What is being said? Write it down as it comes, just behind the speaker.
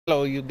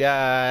Hello you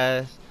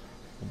guys,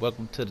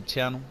 welcome to the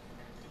channel.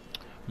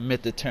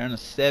 Mr. Turner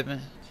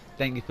 7.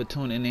 Thank you for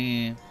tuning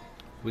in.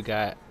 We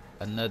got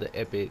another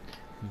epic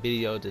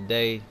video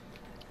today.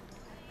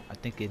 I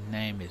think his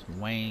name is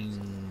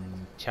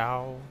Wayne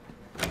Chow.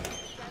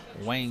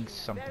 Wayne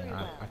something,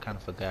 I kind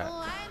of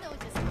forgot.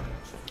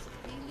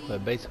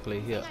 But basically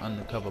he an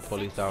undercover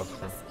police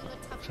officer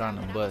trying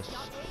to bust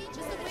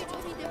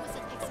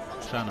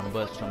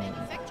some,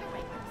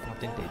 I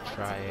think they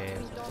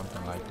triads or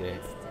something like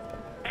that.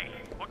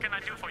 What can I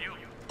do for you?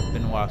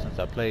 Been a while since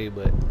I played,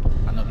 but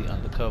I know he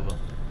undercover.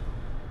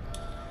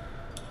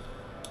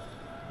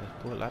 Let's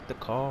pull out the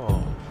car.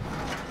 Oh,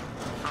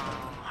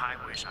 I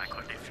wish I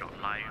could live your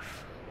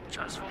life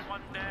just for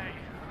one day.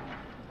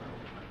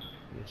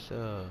 Yes,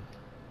 sir.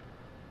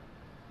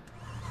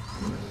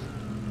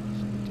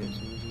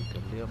 Just really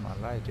could live my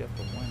life just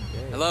for one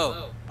day.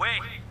 Hello.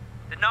 Wait,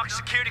 the Knox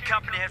security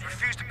company has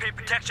refused to pay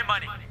protection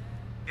money.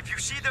 If you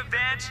see their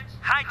vans,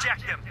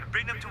 hijack them and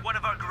bring them to one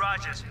of our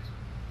garages.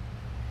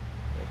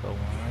 There go one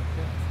right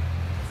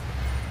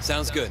there.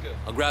 Sounds good.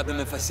 I'll grab them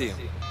if I see them.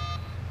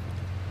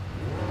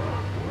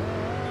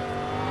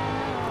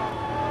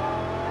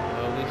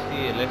 Well, we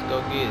see it. Let's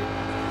go get it.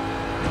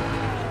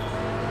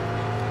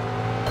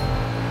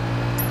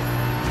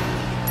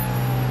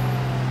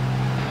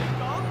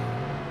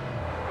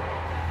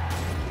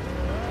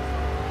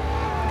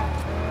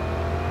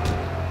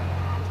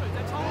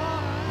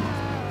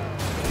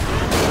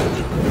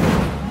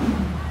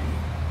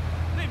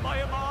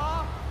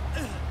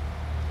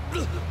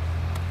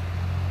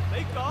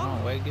 Come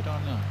on, Wade, get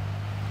on there.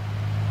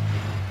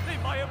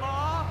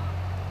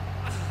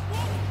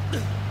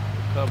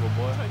 Cover,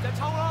 boy.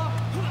 Oh,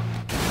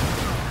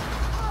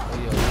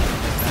 yo.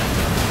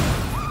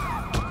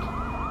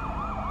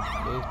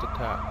 There's the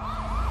cops.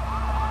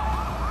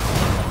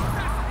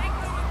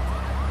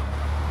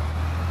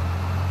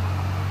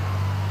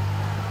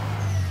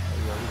 Oh,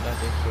 yo, we got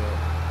this truck.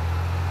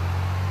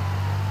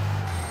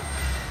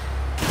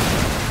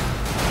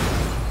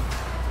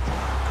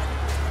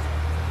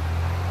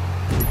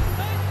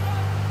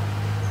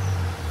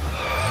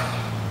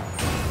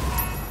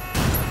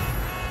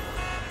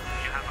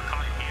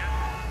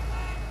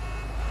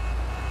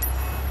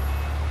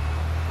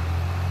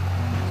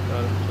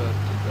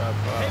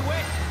 Hey,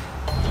 wait!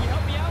 Can you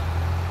help me out?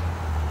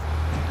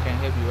 Can't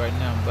help you right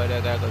now, but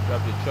I gotta go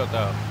drop your truck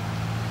off.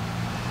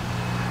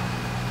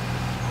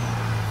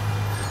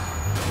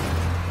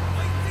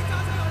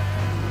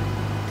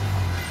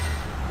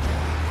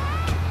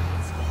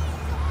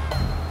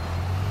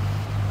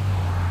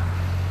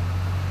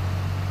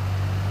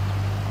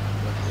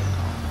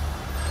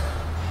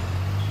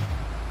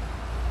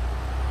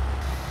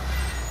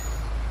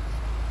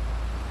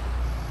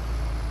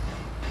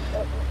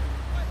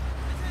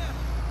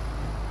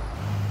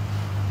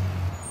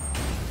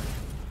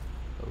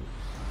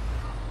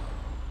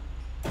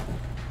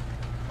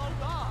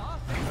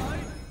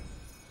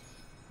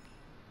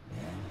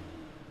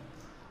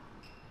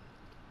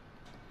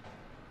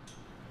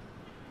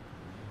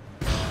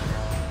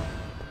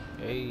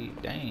 Hey,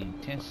 dang,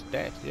 10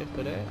 stacks just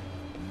for that.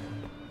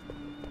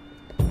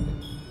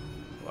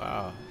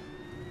 Wow.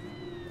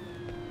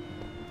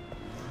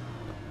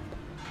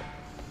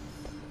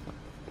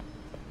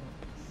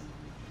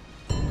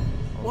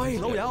 Wait,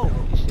 Loyo,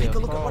 take a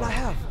look at what I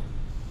have.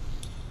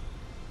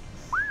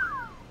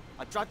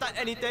 I dropped that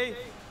any day.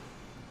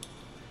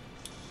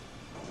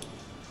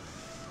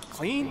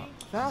 Clean,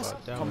 fast,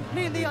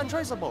 completely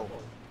untraceable.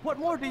 What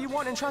more do you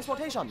want in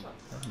transportation?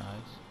 That's nice.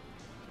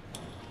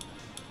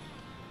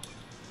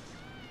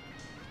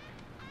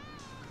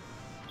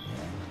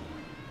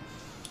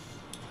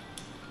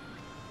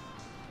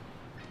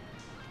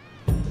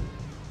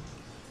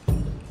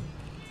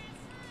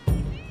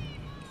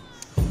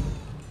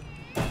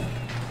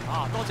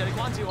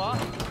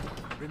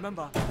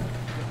 Remember,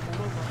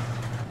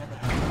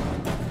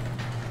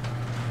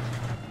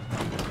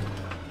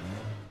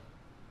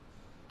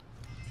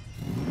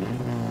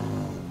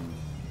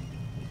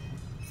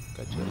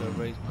 Got your little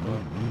race car.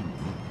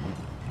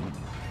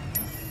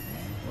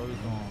 Where we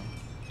going?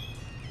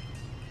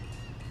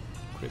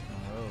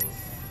 Crippin' Road.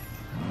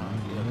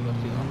 Yeah, we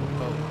gonna see Uncle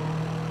Poe.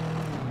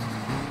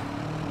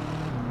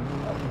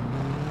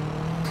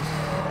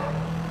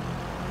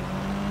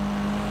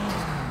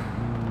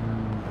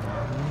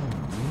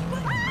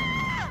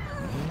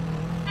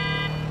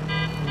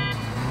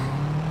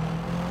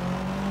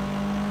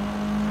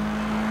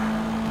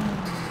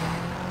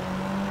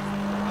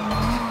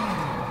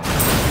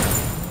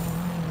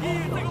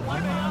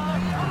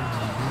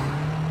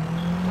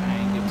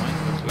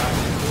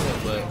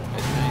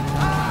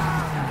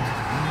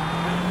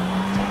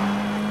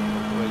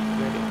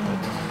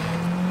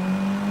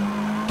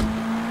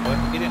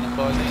 Get in the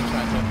car, they ain't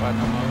trying to jump out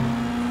no more.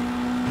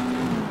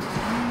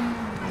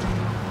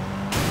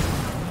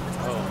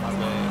 Oh, my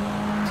bad.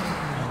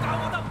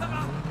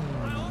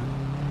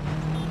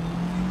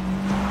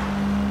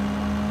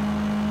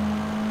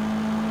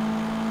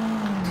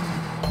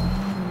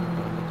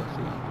 Let's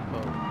see Uncle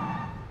Poe.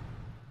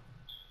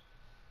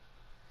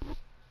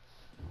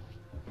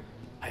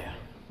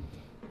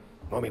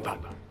 Mommy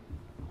Pop.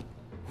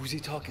 Who's he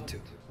talking to?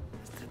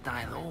 It's the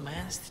Dilo,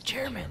 man. It's the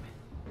chairman.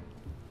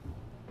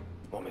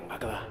 Mommy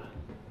Magala.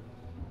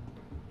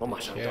 Mama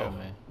Yeah, Shanto.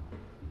 man.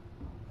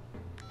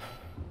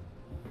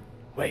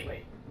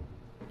 Wait.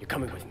 You're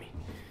coming with me.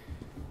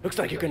 Looks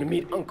like you're gonna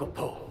meet Uncle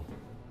Po.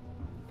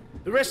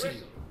 The rest of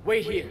you,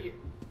 wait here.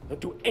 Don't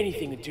do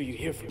anything until you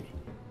hear from me.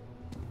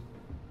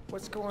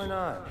 What's going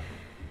on?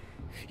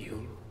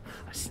 You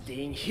are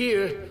staying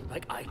here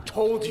like I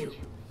told you.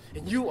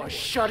 And you are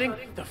shutting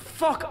the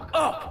fuck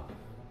up.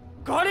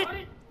 Got it?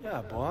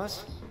 Yeah,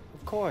 boss.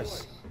 Of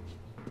course.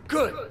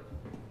 Good.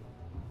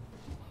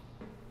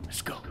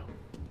 Let's go.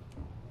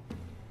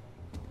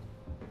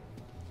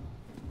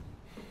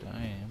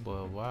 Damn,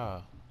 boy,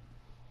 wow.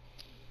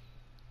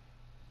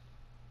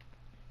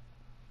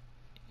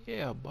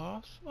 Yeah,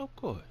 boss, of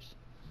course.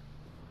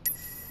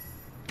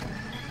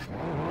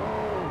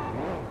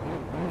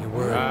 Your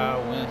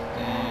word. Winston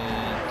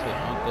to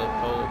Uncle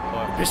Po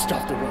apartment. Pissed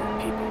off the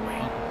wrong people,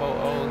 man. Uncle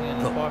Po old in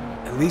the Look,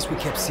 apartment. at least we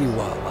kept Siwa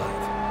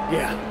alive.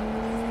 Yeah.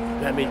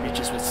 That may be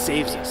just what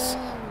saves us.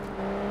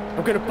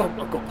 I'm gonna bump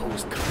Uncle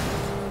Po's car.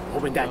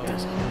 Hoping that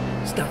does it.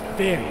 It's not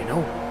fair, you know?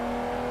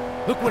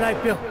 Look what I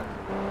built.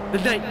 The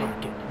night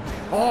market.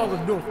 All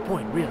of North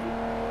Point, really.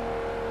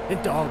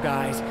 And Dog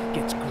Eyes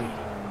gets greedy.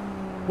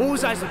 What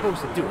was I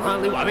supposed to do, huh,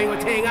 Liu?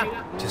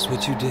 Just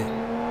what you did.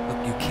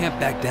 Look, you can't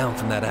back down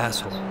from that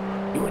asshole.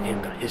 You and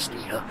him got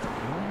history, huh?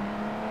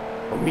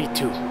 Well, me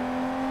too.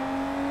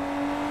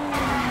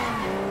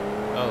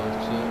 Oh,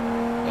 shit.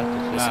 That's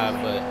the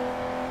slide, but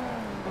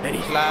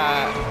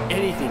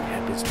Anything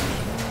happens to me,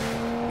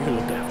 you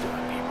look after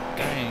our people,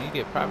 okay? dang, you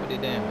get property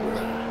damage.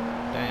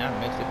 Dang, I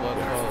mixed it up.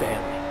 We're a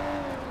family.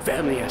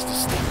 Family has to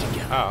stick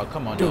together. Oh,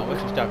 come on now.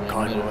 What you stopping in the middle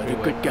Carnival, of the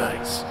they're freeway? good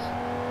guys.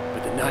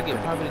 But they're not get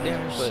gonna property be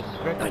damage, leaders.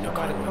 but wrecking I know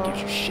somebody's Carnival car?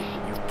 gives you shit.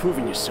 You've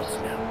proven yourself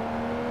now.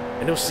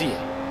 And he'll see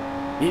it.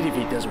 Even if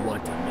he doesn't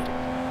want to admit it.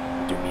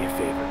 Do me a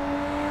favor.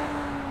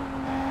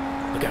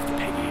 Look after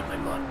Peggy and my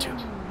mom, too.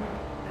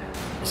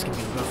 This can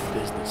be rough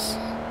business.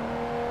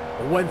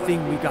 But one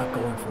thing we got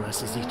going for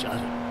us is each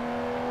other.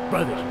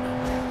 Brothers, you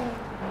know.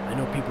 I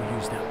know people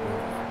use that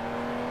word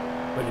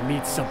wrong, but it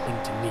means something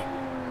to me.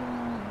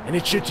 And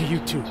it should to you,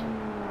 too.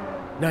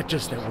 Not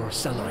just that we're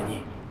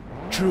Sananyi.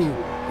 True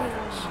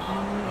brothers.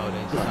 Oh,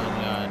 they We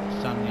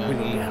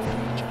look Samyang.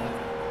 after each other.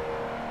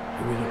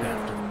 And we look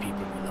after the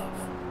people we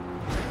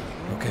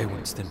love. Okay,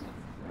 Winston.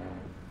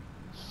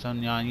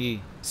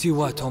 Samyang.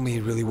 Siwa told me he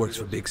really works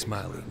for Big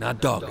Smiley,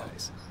 not Dog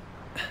Eyes.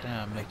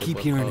 Damn, I keep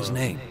hearing his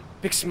name.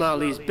 Big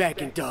Smiley is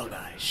back in Dog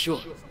Eyes,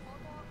 sure.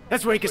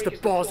 That's where he gets the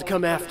balls to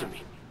come after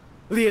me.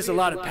 Lee has a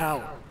lot of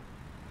power.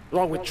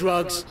 Along with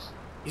drugs,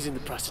 he's into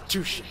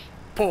prostitution,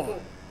 porn.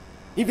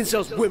 He even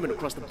sells women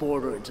across the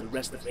border into the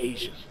rest of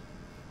Asia.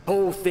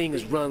 Whole thing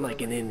is run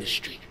like an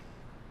industry.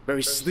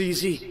 Very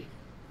sleazy,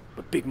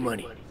 but big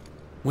money.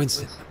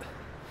 Winston,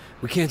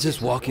 we can't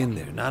just walk in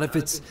there, not if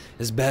it's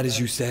as bad as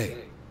you say.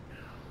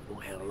 We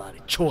don't have a lot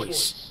of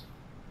choice.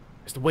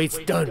 It's the way it's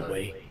done,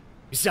 Wei.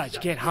 Besides, you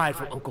can't hide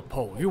from Uncle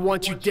Po. If he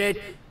wants you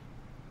dead,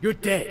 you're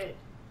dead.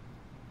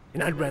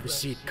 And I'd rather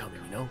see it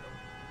coming, you know?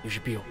 You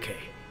should be okay.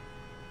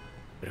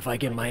 But if I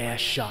get my ass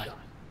shot,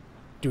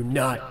 do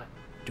not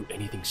do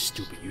anything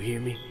stupid, you hear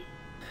me?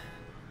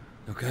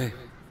 Okay.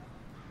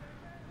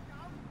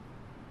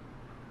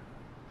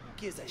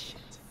 Gives a shit.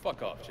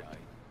 Fuck off, Johnny.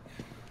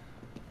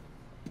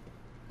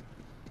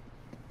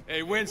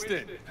 Hey,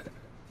 Winston.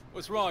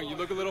 What's wrong? You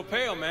look a little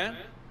pale, man.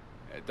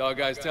 That Dog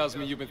Eyes tells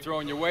me you've been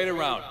throwing your weight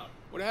around.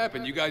 What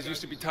happened? You guys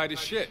used to be tight as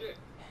shit.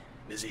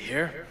 Is he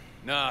here?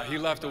 Nah, he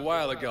left a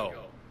while ago.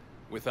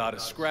 Without a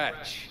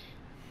scratch.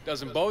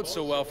 Doesn't bode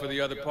so well for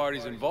the other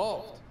parties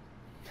involved.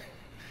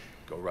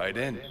 Go right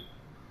in.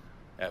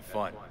 Have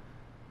fun.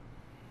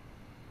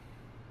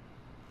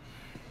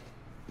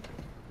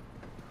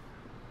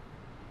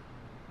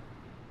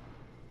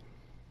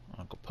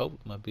 Uncle Pope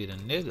must be the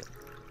nigga.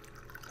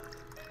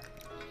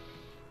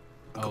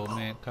 Old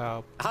man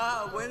called.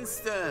 Ah,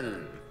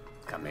 Winston.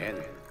 Come in.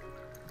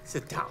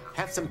 Sit down.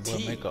 Have some Boy,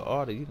 tea. make an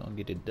order. You gonna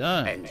get it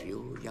done. And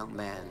you, young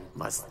man,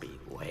 must be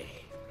Wei.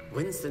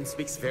 Winston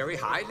speaks very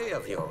highly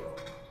of you.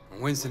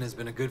 Winston has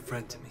been a good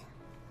friend to me.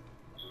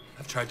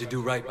 I've tried to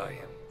do right by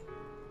him.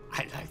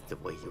 I like the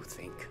way you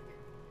think.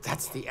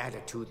 That's the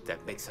attitude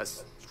that makes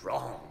us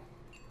strong.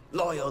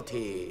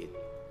 Loyalty,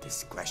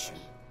 discretion.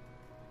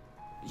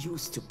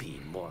 Used to be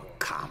more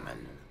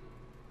common.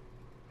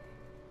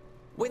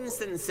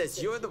 Winston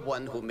says you're the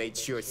one who made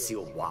sure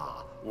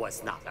Siwa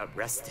was not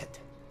arrested.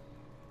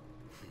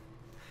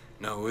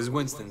 No, it was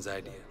Winston's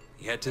idea.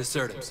 He had to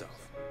assert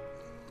himself.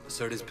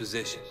 Assert his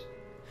position.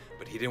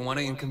 But he didn't want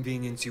to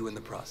inconvenience you in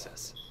the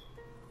process.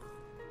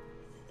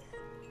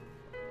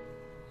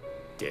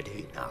 Did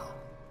he now?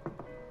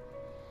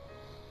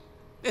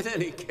 In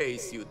any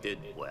case, you did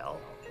well.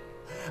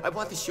 I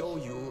want to show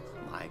you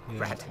my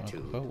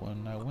gratitude. Uncle Pope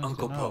wasn't that Winston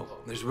Uncle out.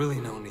 Pope, there's really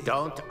no need.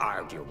 Don't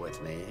argue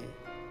with me.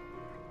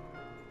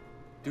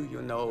 Do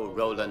you know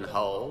Roland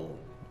Ho?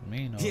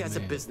 Mean He old has a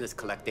man. business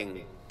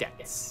collecting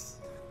debts.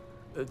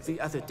 The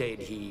other day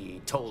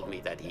he told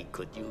me that he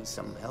could use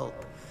some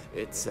help.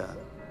 It's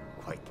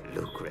quite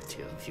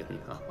lucrative, you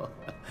know.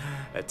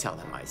 Tell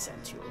him I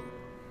sent you.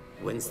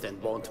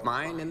 Winston won't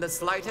mind in the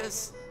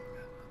slightest.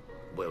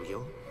 Will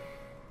you?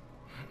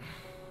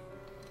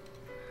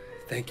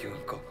 Thank you,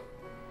 Uncle.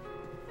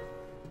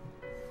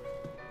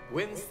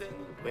 Winston,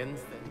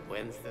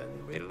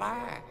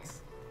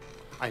 relax.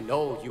 I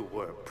know you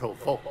were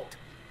provoked.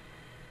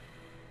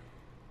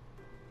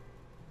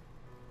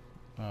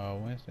 Oh,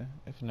 Winston,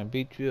 it's gonna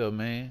beat you up,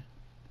 man.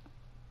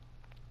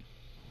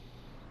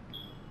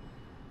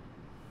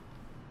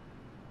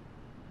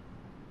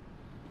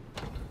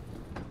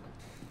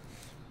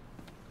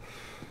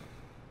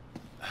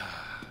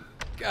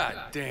 God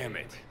damn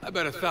it. I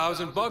bet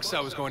 $1,000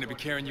 I was going to be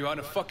carrying you out in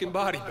a fucking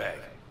body bag.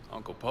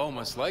 Uncle Poe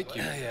must like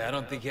you. Yeah, I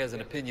don't think he has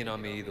an opinion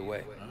on me either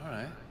way. All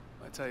right.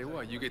 I tell you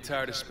what, you get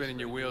tired of spinning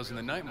your wheels in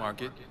the night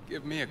market,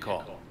 give me a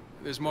call.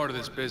 There's more to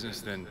this business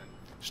than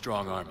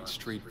strong-arming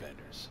street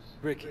vendors.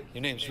 Ricky,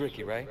 your name's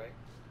Ricky, right?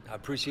 I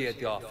appreciate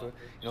the offer.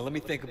 You know, let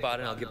me think about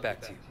it and I'll get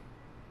back to you.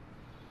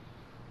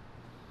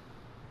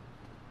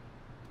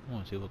 I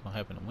want to see what's gonna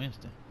happen to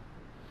Winston.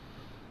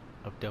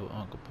 Up there with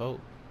Uncle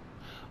Pope.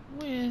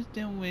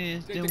 Winston.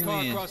 Take the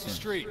car across the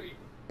street.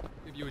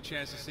 Give you a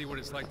chance to see what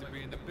it's like to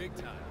be in the big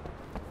time.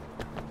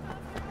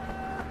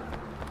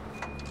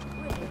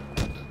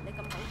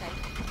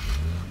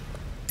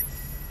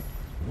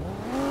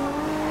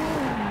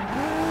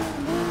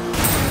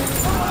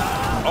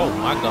 Oh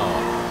my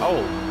God.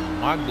 Oh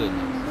my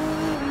goodness.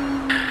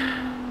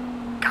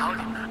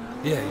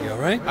 Yeah, you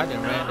alright? I just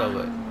ran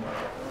over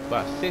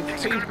about 6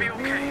 It's people. gonna be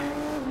okay.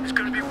 There's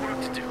gonna be work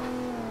to do.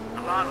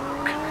 A lot of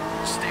work.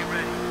 Stay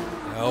ready.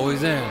 I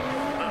always am.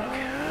 Look,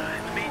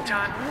 in the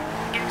meantime,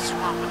 getting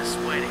swamped with this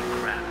sweat ain't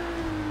crap.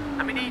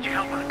 I may need your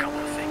help on a couple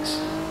of things.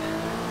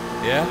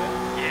 Yeah?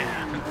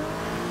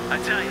 Yeah. I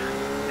tell you,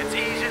 it's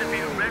easier to be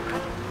a Red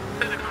Bull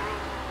than a crew.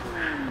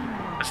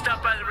 Let's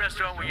stop by the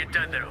restaurant when you're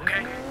done there,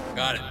 okay?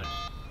 Got it.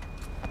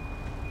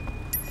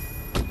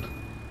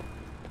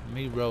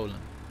 Me rolling.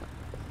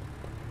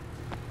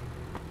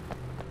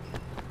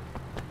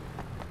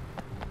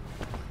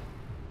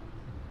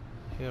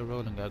 Hell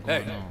rolling got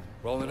going Hey, on.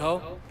 Roland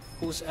Ho?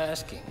 Who's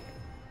asking?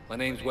 My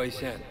name's Wei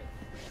Shen.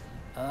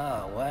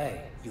 Ah,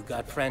 Wei. You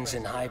got friends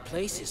in high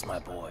places, my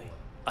boy.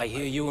 I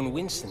hear you and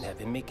Winston have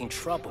been making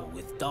trouble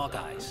with Dog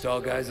Eyes.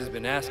 Dog Eyes has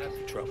been asking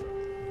for trouble.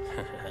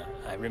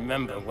 I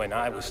remember when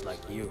I was like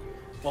you,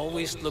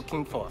 always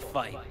looking for a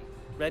fight,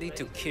 ready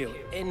to kill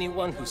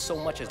anyone who so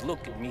much as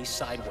looked at me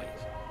sideways.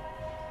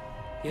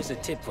 Here's a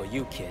tip for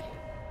you, kid.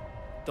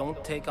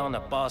 Don't take on a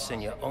boss in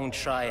your own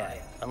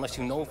triad unless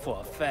you know for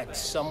a fact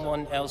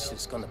someone else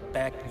is gonna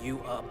back you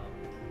up.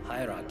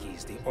 Hierarchy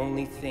is the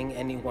only thing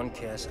anyone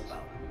cares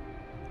about.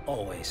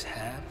 Always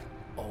have,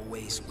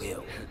 always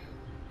will.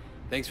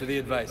 Thanks for the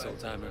advice,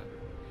 old-timer.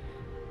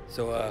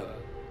 So,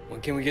 when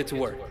can we get to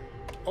work?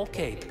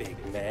 Okay, big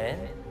man.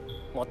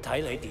 我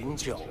睇你點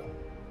做.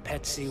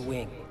 Patsy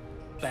Wing.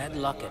 Bad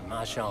luck at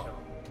Mahjong.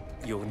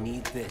 You'll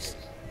need this.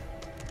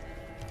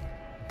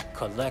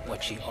 Collect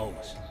what she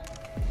owes.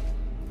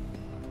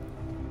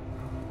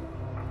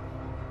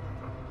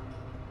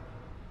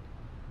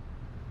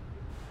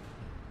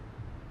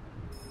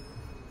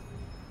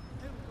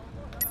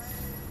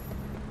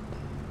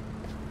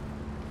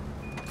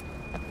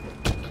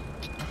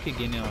 I keep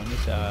getting in on this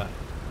side.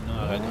 You know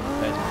I gotta go on the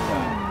passenger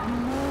side.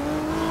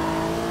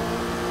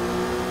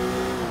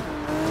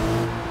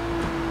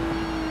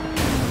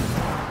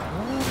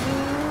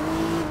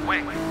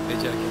 Wait. Hey,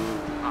 Jackie.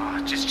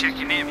 Just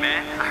checking in,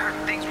 man. I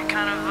heard things were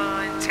kind of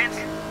intense.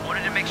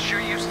 Wanted to make sure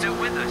you're still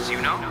with us,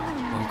 you know?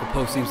 Uncle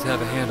Poe seems to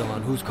have a handle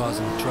on who's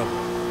causing the trouble.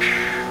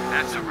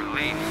 That's a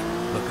relief.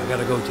 Look, I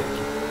gotta go,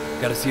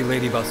 Jackie. Gotta see a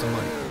lady about some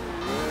money.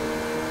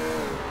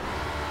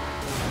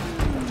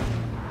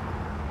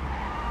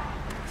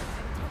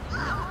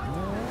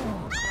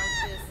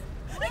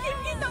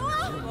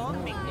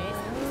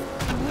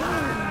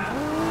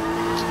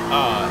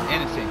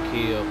 Innocent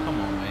kill. Come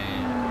on,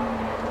 man.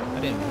 I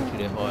didn't hit you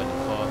that hard in the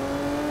car.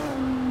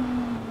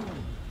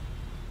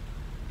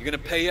 You're gonna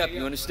pay up,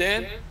 you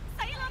understand?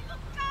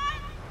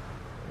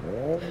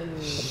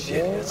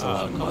 Shit, that's a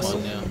lot of Come muscle.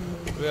 on now.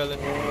 Really?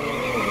 This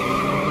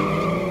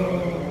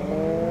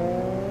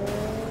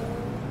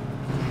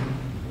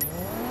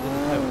is the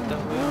type of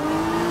stuff we on.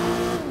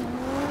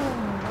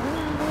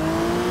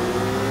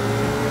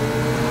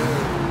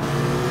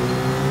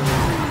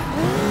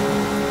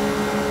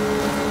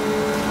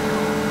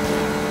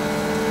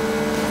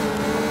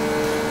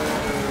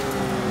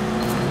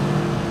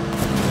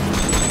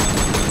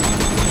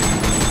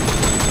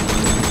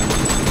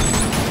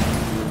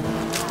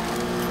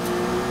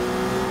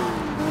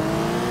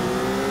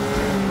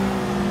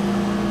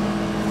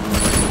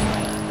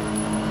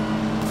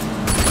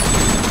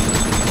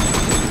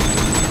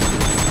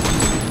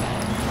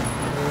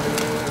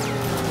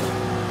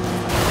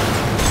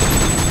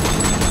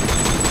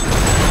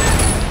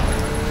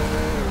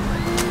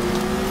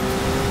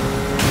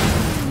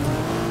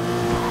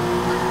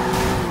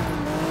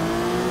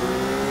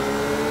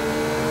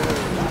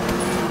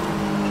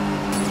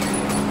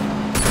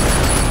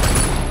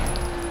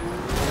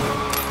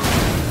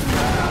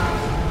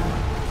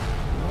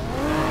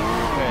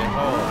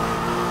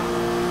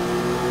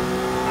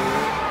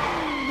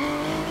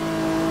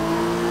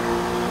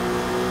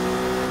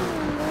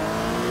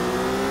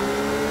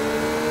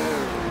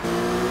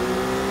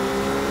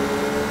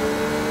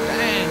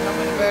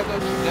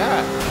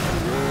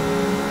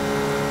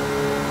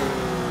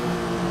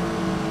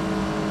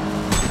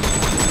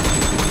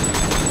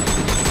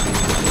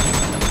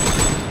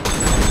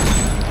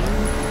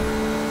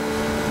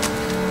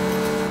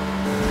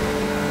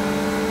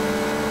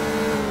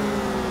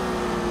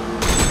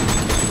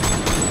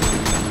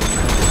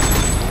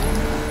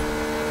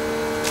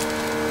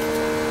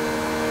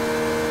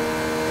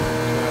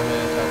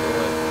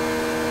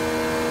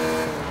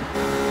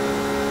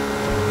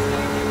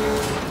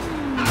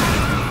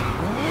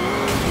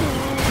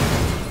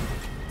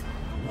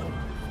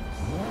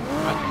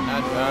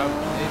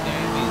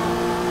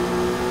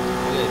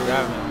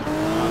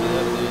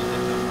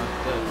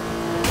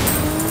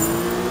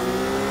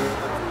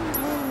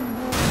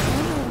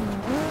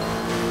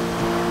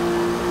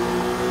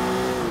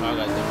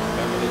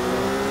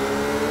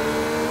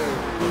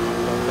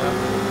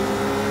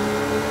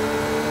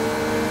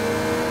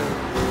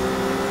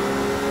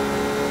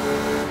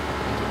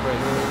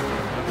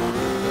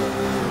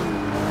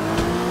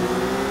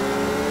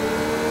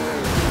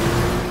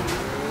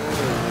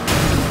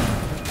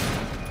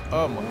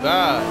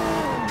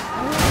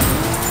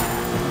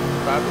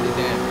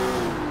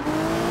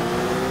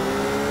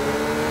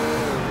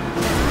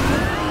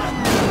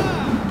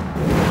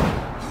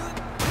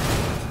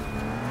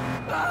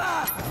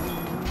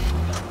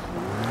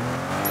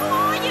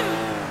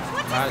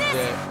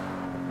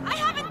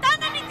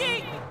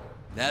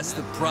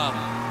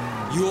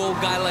 You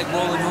old guy like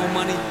rolling home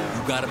money,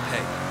 you gotta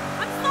pay.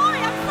 I'm sorry,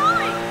 I'm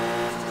sorry!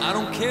 I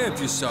don't care if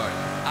you're sorry.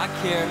 I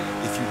care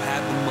if you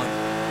have the money.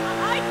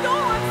 I know,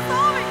 I'm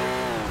sorry!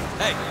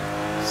 Hey,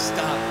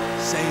 stop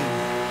saying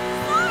that.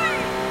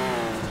 Sorry!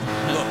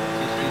 Look,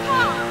 The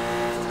car!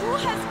 Who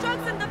has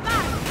drugs in the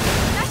back?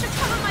 That should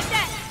cover my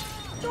debt!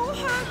 Don't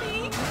hurt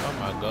me! Oh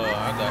my god,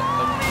 I got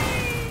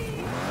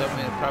so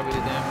many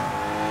property damage.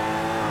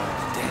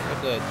 Damn, I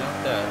got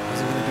jumped out.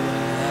 wasn't gonna do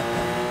anything to that.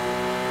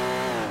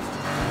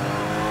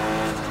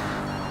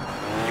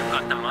 You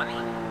got the money?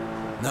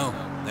 No,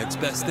 next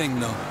best thing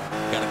though.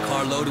 Got a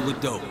car loaded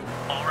with dope.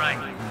 All right,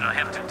 I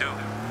have to do.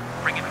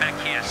 Bring it back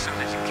here as soon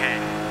as you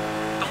can.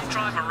 Don't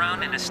drive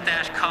around in a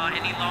stash car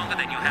any longer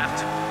than you have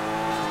to.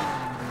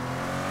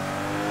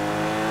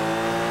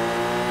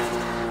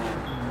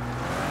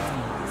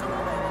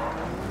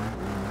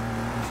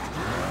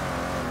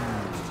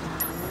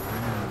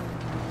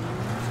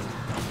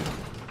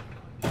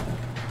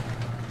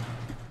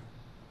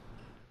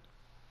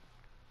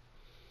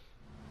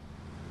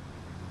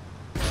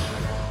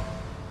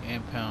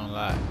 Impound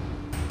lot.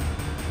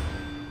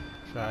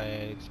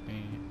 Triad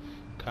experience.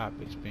 Cop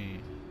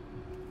experience.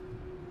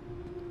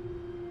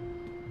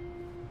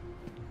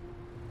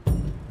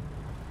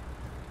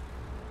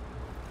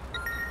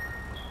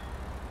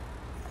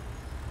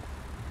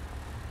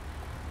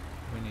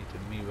 We need to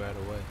meet right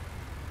away.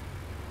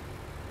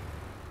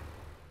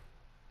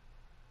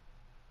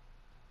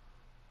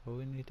 What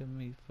we need to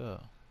meet for?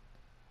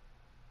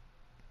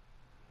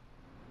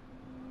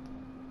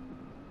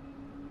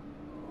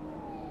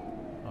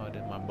 Oh,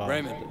 that's my boss.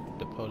 Raymond.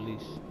 The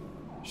police.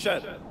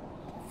 Shed,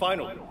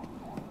 finally.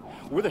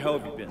 Where the hell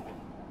have you been?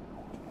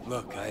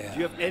 Look, Do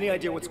you have any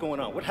idea what's going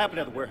on? What happened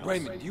at the warehouse?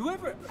 Raymond, do you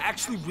ever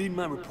actually read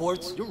my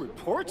reports? Your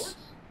reports?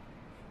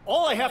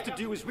 All I have to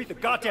do is read the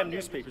goddamn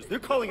newspapers. They're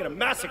calling it a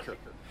massacre.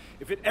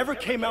 If it ever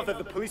came out that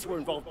the police were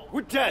involved,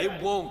 we're dead.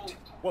 It won't.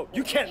 Well,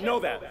 you can't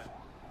know that.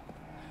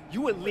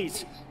 You at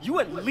least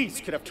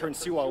could have turned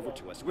Siwa over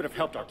to us. It would have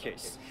helped our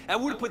case. That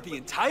would have put the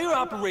entire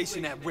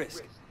operation at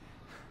risk.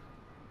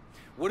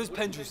 What does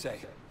Pendrew say?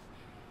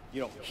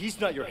 You know, he's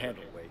not your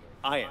handler, Wade.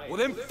 I am. Well,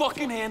 then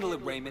fucking handle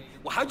it, Raymond.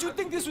 Well, how'd you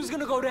think this was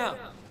gonna go down?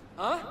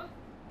 Huh?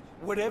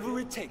 Whatever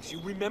it takes. You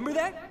remember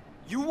that?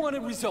 You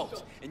wanted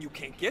results, and you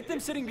can't get them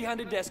sitting behind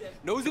a desk,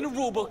 nose in a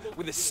rule book,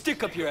 with a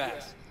stick up your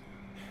ass.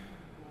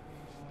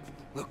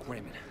 Look,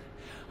 Raymond,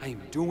 I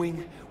am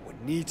doing what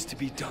needs to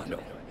be done. No,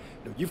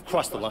 you've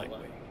crossed the line,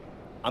 Wade.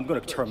 I'm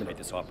gonna terminate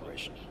this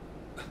operation.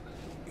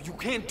 You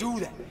can't do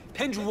that.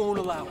 Pendrew won't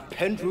allow it.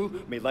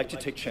 Pendrew may like to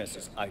take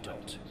chances. I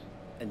don't.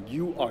 And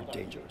you are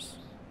dangerous.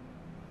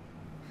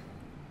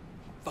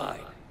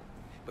 Fine.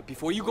 But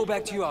before you go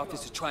back to your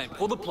office to try and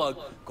pull the plug,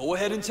 go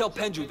ahead and tell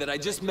Pendrew that I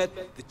just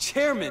met the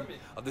chairman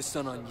of the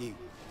Sun On Yi.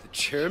 The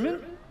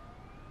chairman?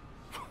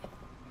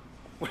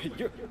 Wait,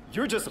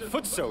 you're just a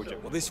foot soldier.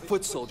 Well, this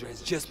foot soldier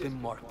has just been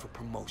marked for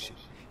promotion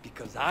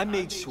because I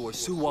made sure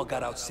Suwa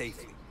got out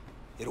safely.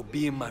 It'll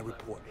be in my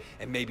report,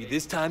 and maybe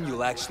this time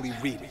you'll actually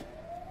read it.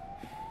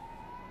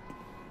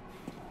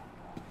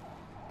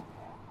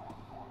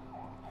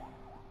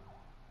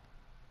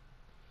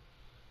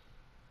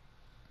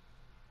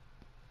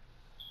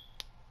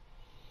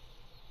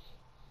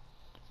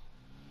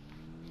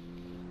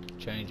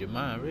 Change your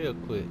mind real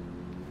quick.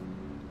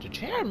 The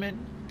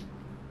chairman?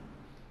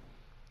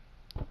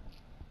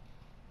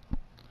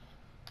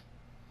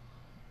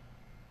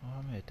 Oh,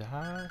 I'm at the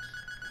house.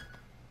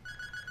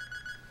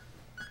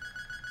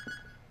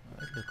 Oh,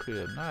 that little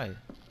crib nice.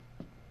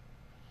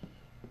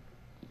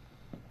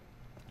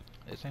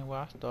 This ain't where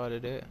I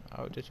started at.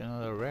 I was just in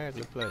another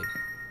regular place.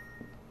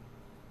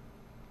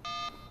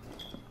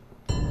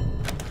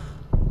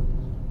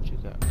 What you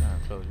got? What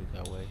kind of clothes you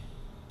got, Way?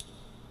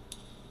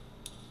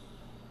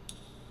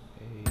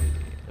 Hey,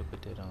 I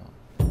put that on.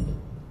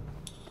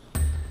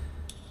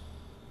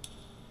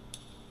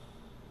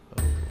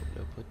 Oh,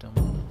 let's put them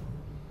on.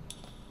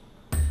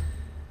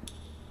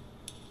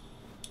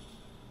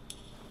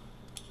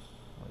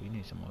 Oh, you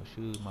need some more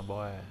shoes, my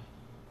boy.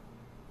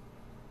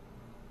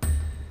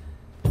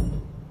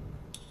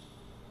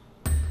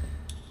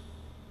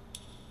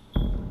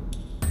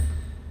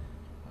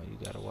 Oh, you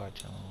got a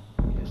watch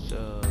on. Yes,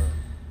 sir.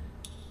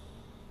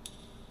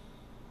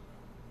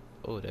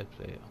 Oh, that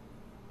player.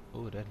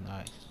 Oh, that's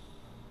nice.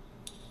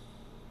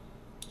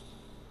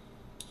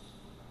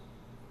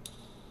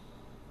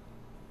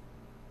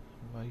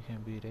 Why you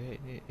can't be that?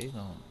 They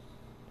gonna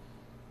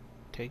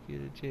take you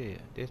to jail.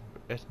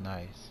 That's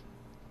nice.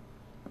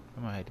 I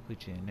might have to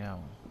put you in that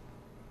one.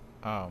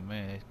 Oh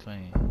man, it's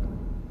clean.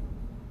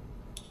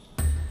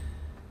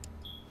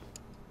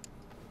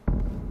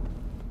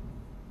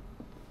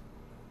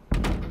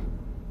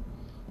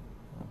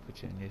 I'll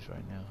put you in this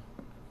right now.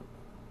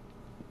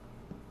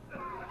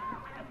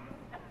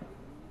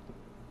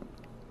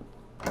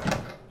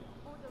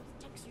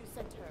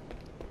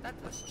 That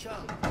was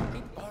Chung.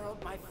 He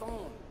borrowed my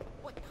phone.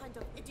 What kind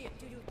of idiot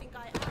do you think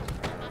I am?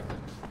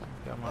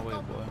 Got my way,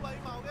 boy.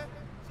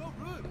 So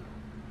rude.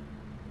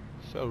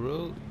 So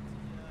rude.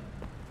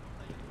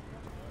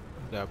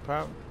 You got a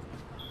problem?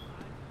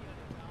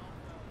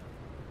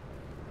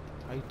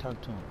 How you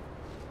talk to him?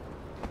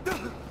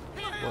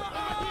 What?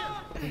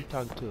 Who you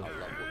talking to?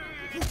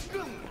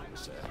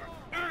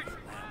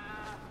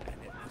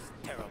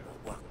 Terrible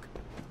work.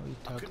 Who you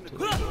talking to?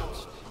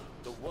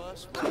 The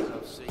worst work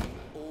I've seen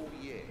all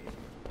year.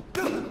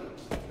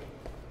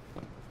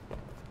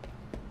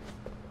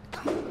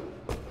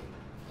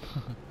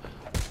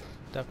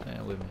 Stop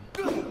playing with me.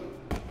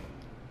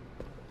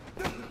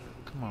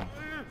 Come on.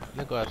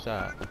 Let's go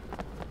outside.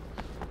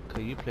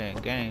 Cause you playing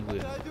games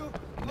with me.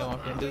 You know what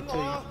I'm gonna do to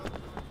you?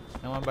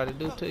 You know what I'm about to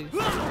do to you?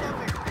 Stop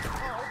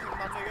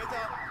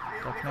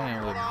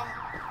playing with me.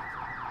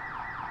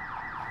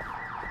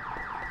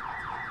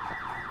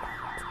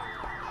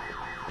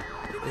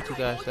 What you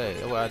guys say?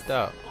 That's what I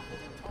thought.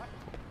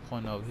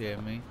 Point over here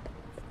at me.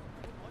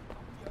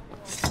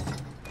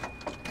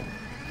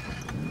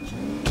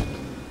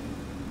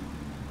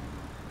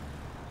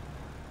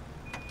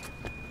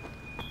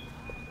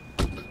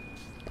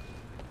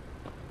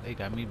 They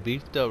got me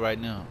beefed up right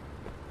now.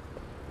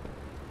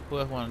 Who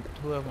else want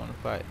to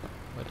fight?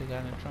 What they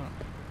got in the trunk?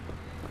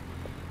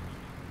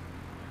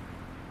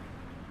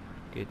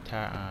 Get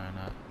tire iron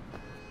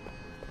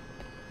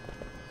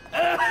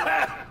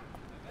out.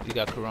 You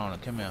got corona.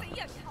 Come here.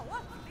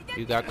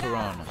 You got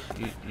corona.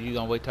 You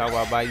gonna wait till I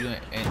walk by you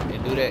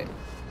and do that?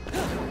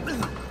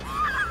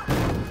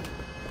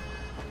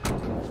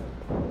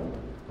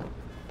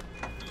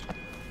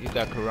 You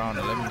got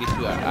corona. Let me get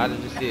you out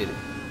of the city.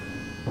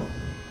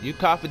 You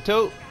coughing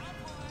too?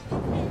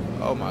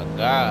 Oh my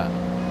God.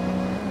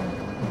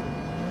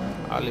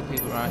 All the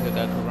people around here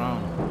got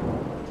corona.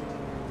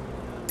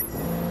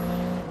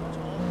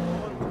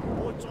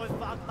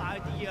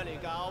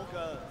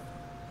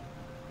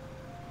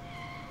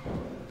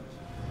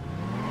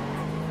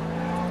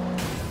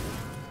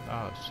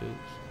 Oh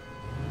shoot.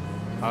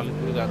 All the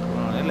people got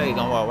corona. That lady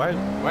gonna walk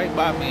right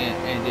by me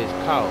and just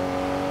cough.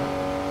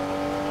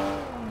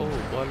 Oh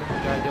boy, let me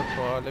drive your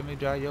car. Let me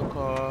drive your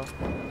car.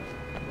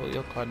 Oh,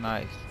 your car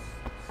nice.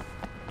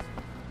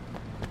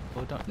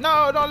 Oh,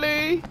 don't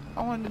leave.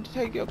 I wanted to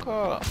take your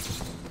car.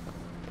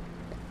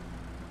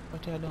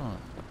 What y'all doing?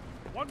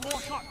 One more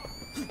shot.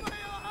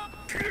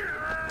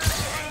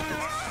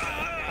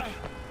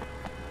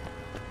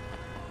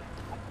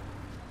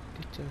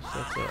 Get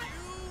yourself up.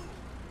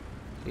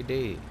 He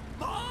did.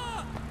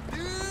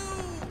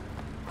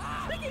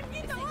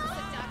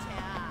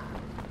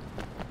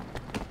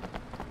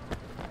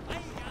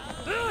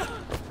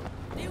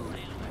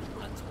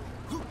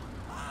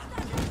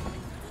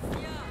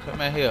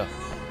 Come in here.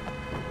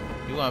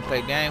 You wanna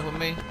play game with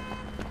me?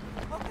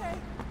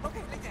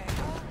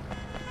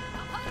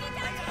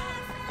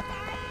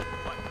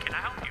 Can I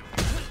help you?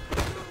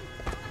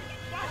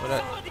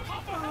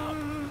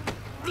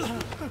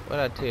 What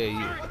I tell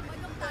you?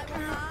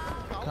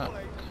 Come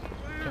here.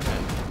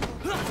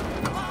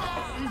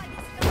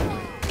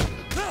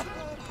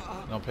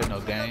 You don't play no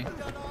game?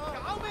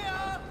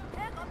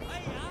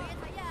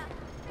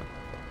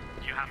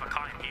 You have a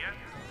car in here?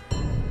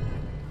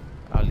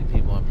 All these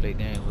people wanna play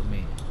games with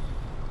me.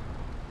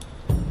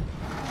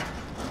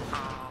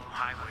 Oh,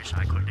 I wish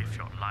I could live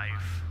your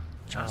life.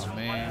 Just Oh for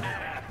man.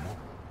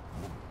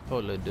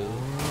 Poor little dude.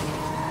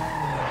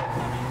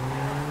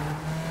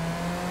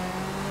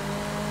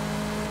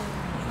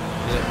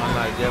 Live my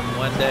life just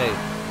one day.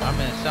 I'm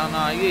in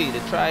Shanayi, the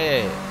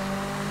TRIAD.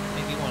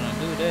 Think you wanna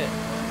do that?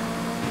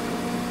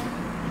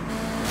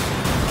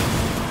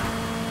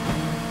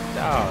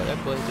 Dog, that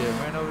boy just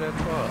ran over that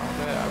car.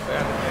 I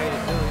barely made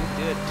it, dude. He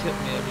did tip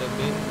me a little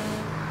bit.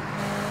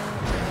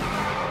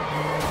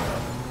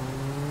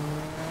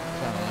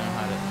 Trying to learn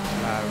how to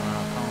slide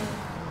around corners.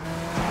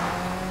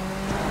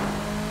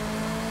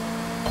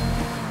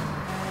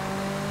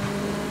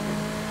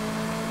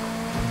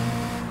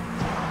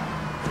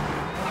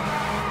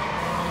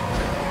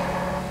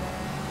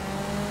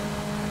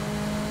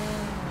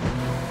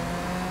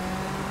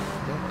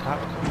 Cop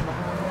coming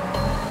behind me.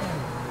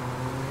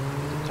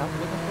 Is the cop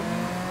looking for me?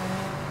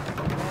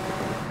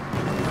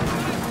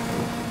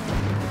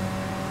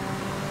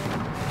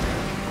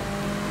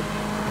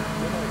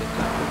 What are the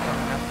cops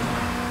coming after me?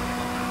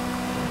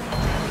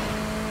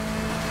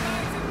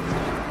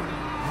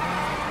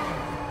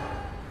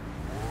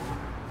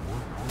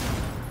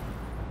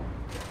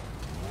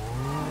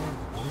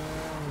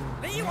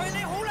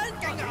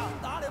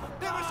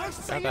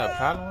 Y'all got a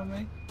problem with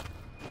me?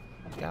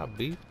 Y'all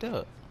beefed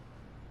up.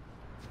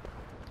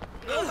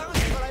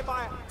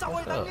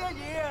 What's up?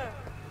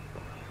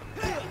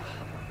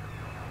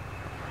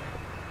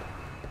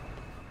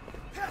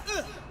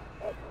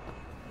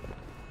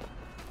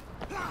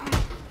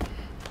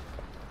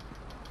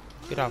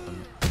 Get off of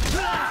me.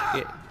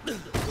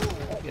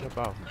 Get up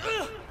off me.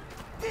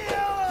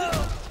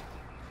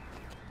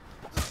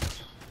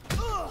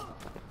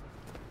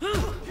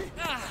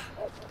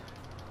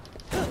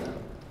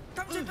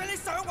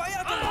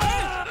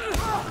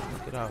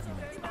 Get off me.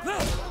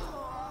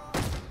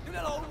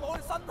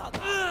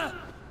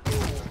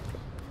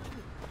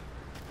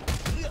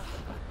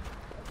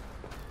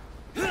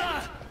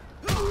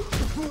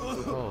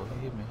 Oh, he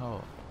hit me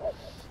hard.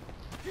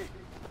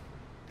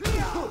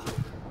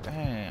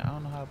 Dang.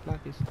 how to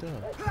block his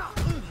stuff.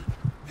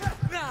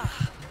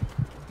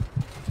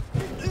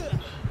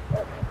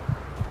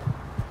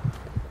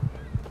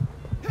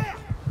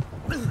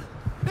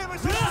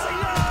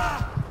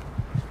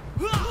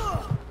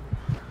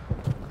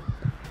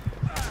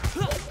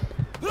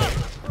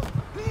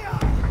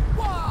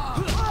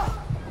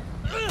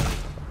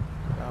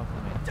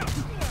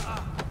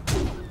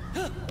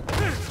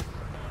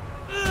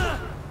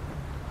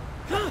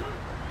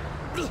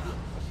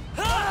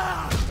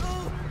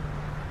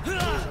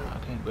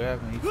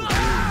 Grab him, he too big.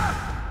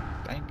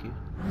 Thank you.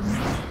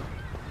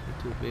 He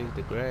too big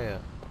to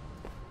grab.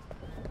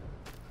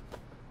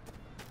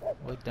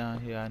 What down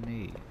here I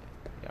need?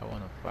 Y'all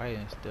wanna fight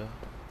and stuff.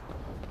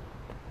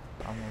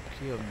 I'm gonna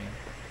kill me.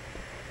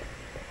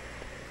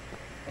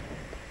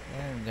 I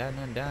ain't got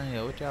nothing down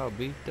here. What y'all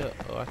beefed up?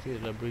 Oh, I see a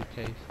little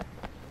briefcase.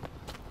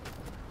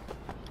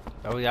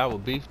 Oh, y'all were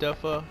beefed up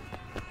for?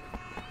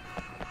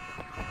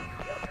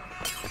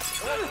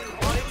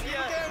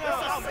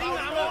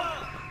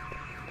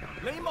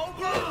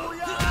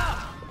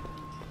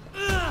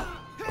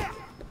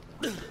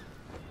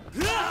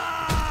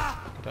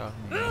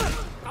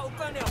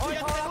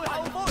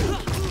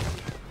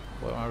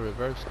 Well, my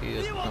reverse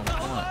skills come on.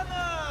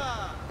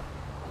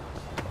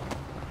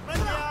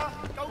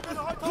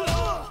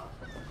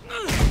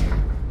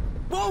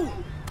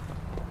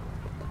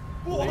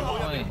 Who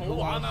wants swing? Who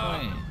wants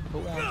swing? Who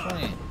wants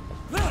swing?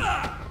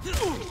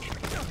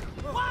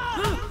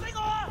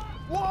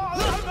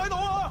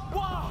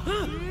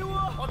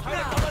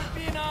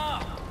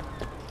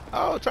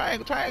 Oh,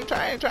 triangle, triangle,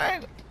 triangle,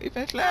 triangle. He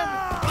finna slam me.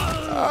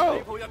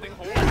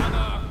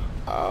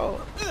 Oh.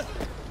 Oh.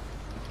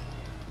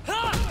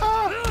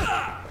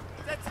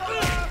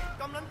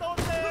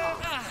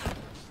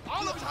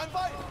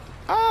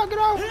 Oh, get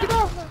off, get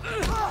off.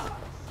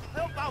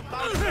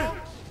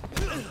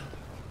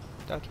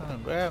 Stop trying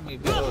to grab me,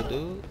 big old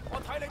dude.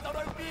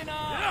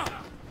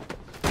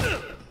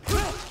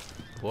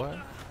 Boy.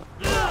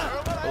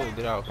 Oh,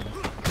 get off me.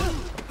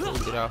 Oh,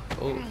 get off.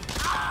 Oh.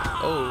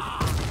 Oh.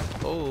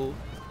 Oh.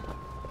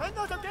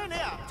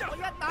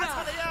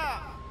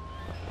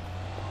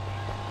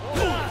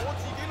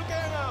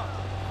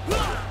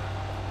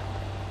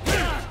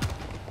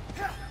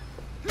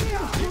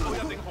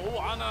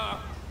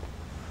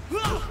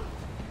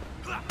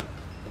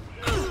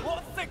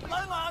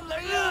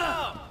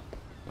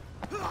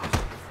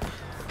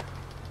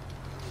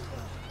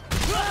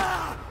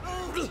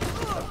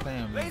 Stop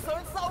playing me.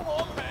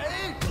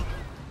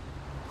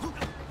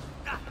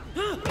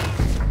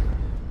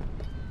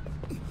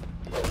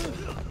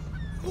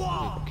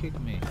 Kick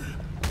me.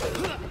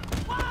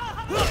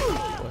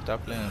 Boy, stop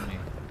playing me.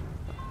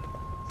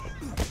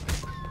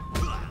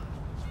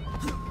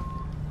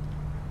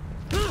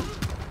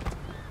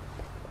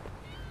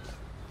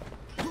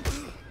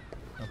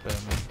 Stop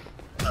playing me.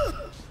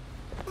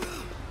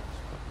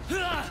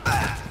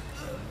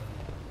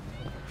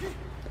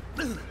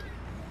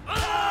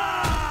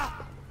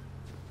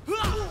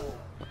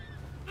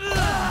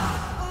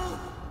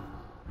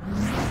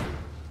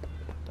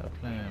 Stop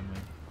playing me.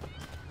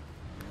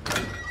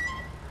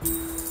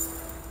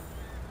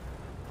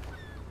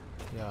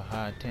 Y'all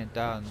hired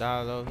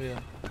 $10,000 over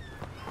here.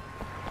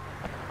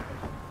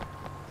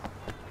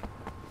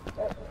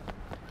 That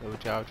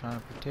what y'all trying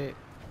to protect?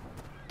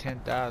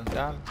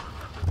 $10,000?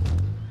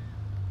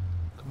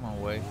 Come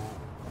on, Way.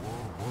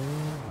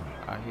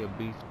 Out here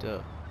beefed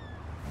up.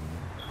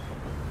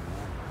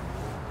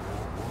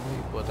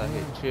 These boys out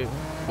here tripping.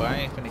 But I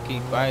ain't finna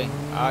keep fighting.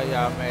 All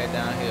y'all mad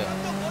down here.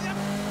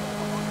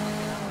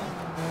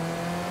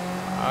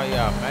 All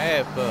y'all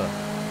mad for?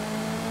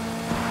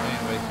 I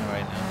ain't racing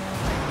right now.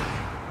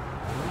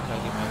 Try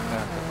to get my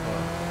faster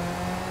car.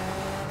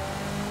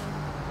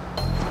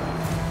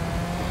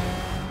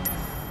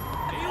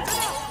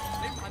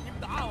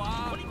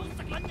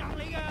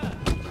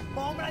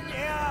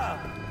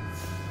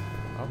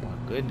 Oh my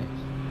goodness.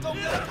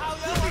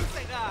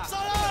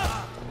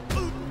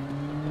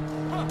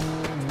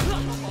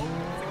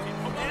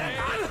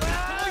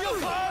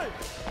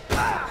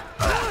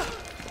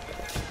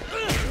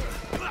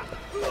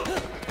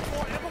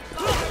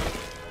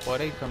 Boy,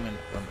 they coming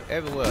from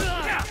everywhere.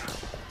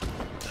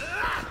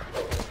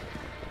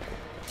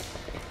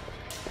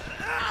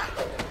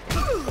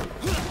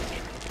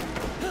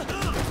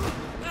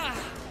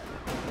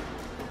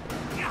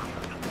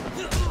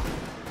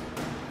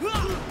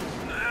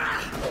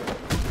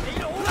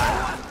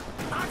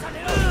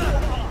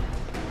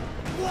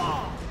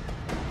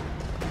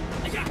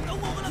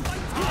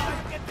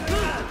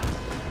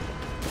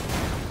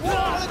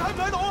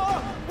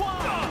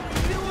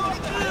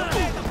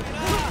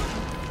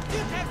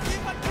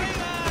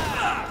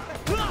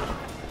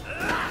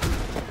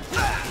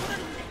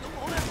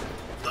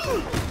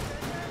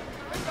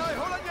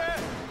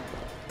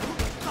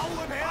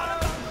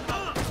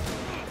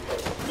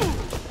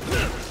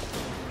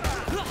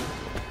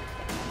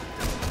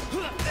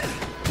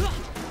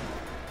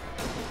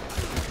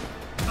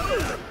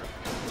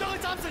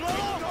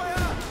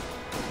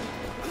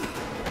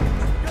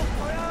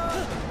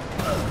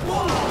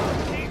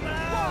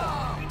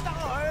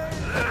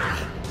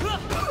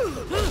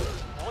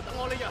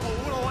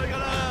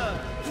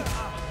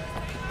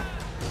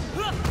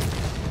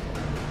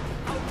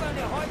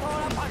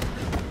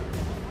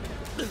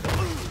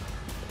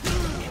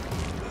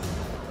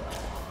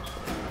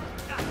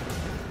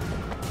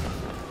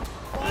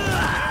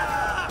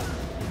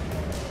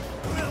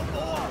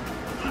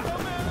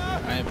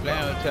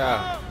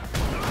 out.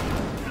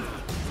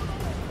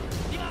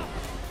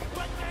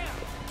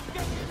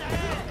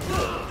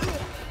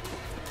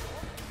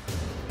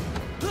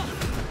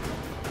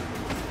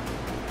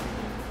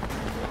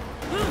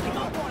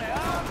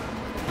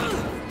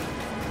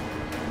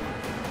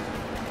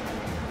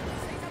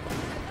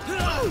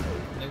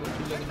 Nigga, what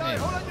you looking at?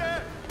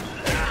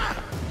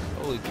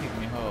 Oh, he kicked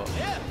me hard.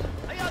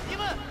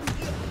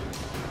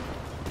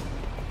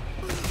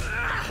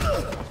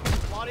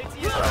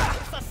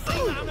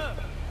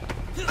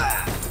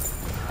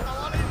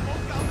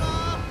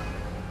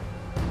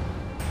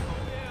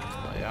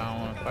 Oh, y'all don't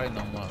want to fight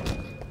no more.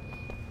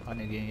 I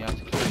need to get y'all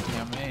security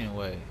camera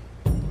anyway.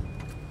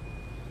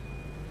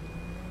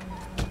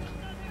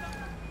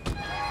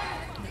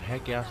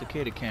 Heck y'all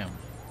security camera.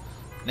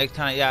 Next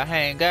time y'all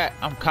hang out,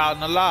 I'm calling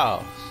the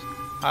laws.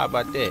 How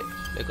about that?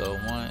 They go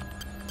 1,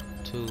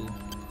 2,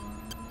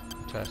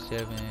 try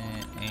 7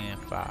 and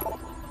 5.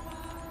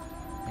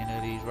 Any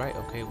of these right?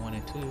 Okay, 1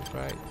 and 2 is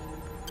right.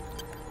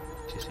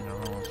 Just in the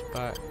wrong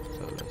spot.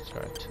 So let's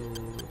try 2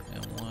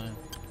 and 1.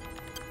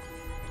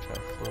 Try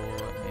 4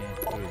 and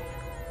 3.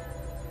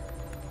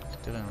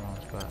 Still in the wrong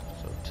spot.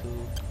 So 2,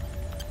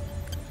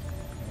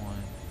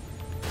 1,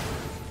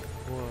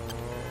 4.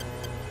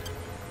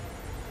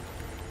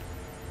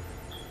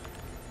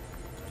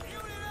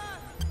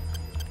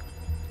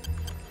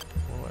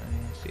 4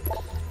 and 6.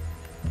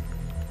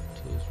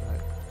 2 is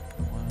right.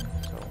 1,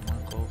 so 1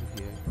 go over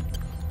here.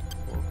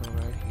 4 go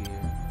right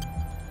here.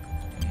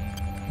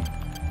 And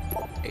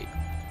 8.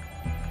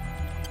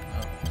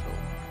 Oh, so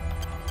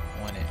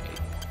 1 and 8.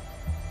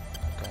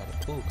 I got it.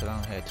 Ooh, cause I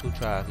only had 2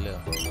 tries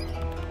left.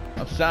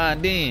 I'm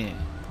signed in.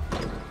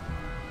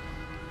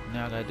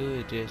 Now all I gotta do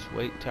is just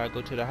wait till I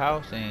go to the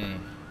house and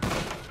I'm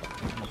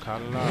gonna call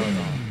the laws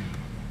on.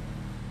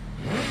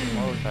 The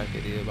motorcycle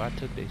it is, but I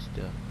took their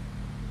stuff.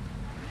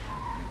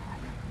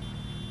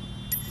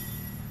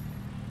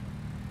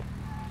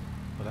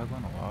 But I go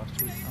on Wall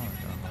Street? I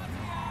don't know.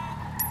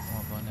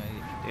 I'm going to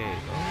there you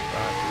go.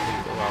 Right,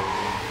 go out.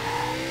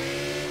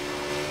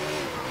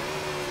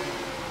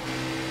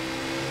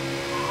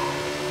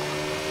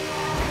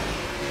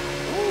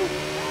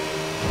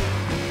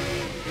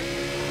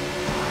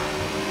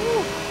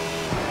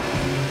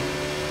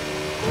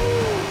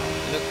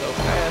 Look so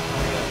fast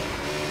on that.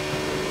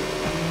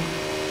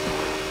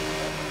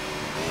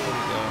 There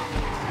we go.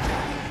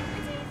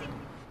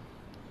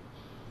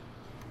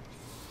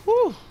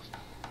 Woo!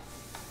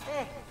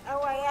 阿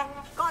偉啊，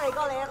過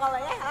嚟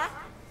啊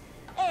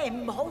嚇！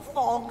唔好放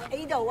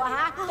喺度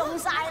啊嚇，凍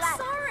晒啦！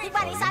點解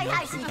你嘥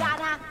太時間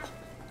啊？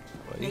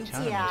你知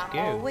啊，我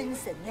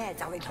Vincent 咧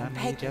就嚟同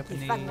Peggy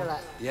結婚噶啦。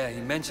Yeah, he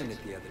mentioned it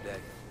the other day.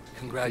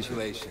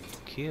 Congratulations.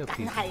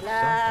 梗係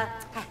啦，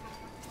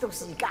到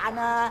時間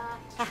啦。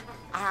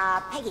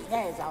阿 Peggy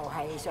咧就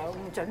係想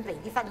準備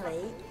啲婚禮，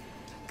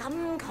咁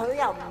佢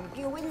又唔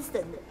叫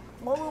Vincent，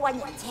我會揾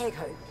人車佢。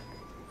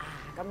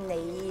咁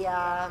你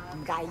啊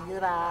唔介意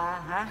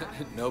啦嘛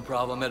嚇 No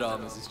problem at all,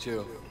 Mrs.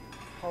 Chu.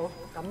 好，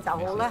咁就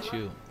好啦。走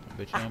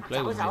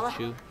啦，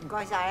唔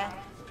該晒啊。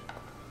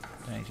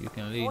Thanks, you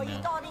can leave 我要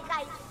now. 多啲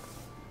雞，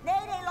你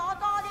哋攞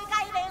多啲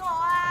雞俾我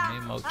啊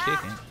Need more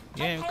chicken.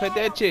 You ain't cut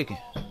that chicken.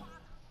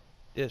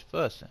 Just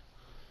fussing.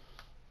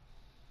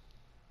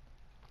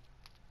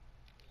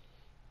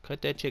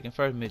 Cut that chicken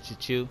first, Mr.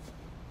 Chu.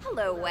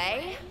 Hello,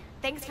 Wei.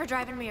 Thanks for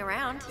driving me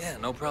around. Yeah,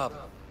 no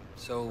problem.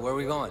 So, where are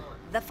we going?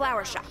 The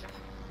flower shop.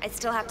 I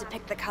still have to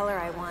pick the color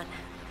I want.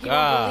 You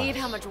Gosh. won't believe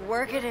how much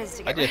work it is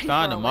to get I just ready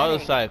found for a wedding.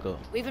 motorcycle.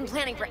 We've been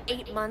planning for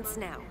 8 months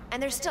now,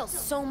 and there's still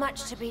so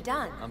much to be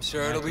done. I'm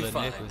sure it'll be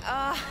fine.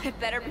 It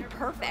better be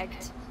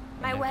perfect.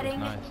 My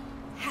wedding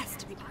has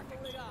to be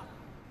perfect.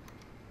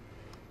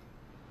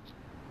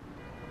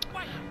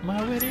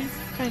 My wedding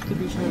has to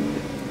be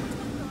perfect.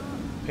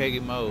 Peggy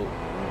mode.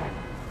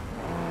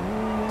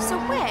 So,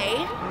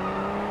 Wei,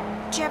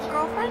 do you have a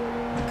girlfriend?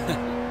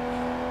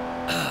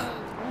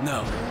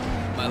 No.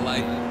 My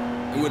life,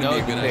 it wouldn't be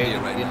a good idea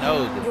right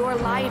now. Your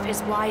life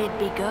is why it'd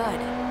be good.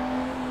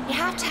 You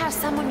have to have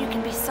someone you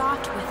can be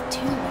soft with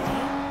too,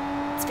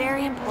 Wei. It's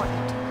very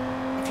important.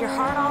 If you're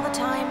hard all the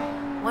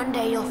time, one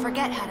day you'll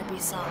forget how to be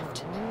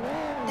soft.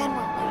 Then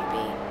what will you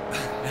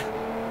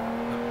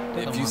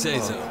be? If you say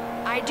so.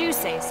 I do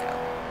say so.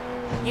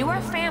 You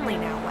are family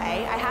now,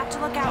 Wei. I have to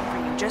look out for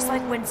you, just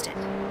like Winston.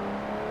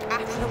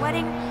 After the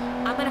wedding,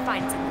 I'm gonna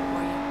find someone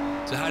for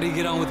you. So how do you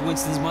get on with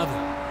Winston's mother?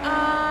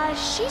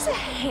 She's a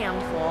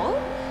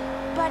handful,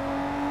 but,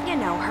 you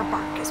know, her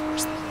bark is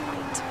worse than her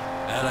bite.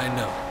 That I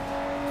know.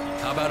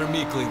 How about her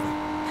meat cleaver?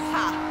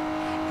 Ha!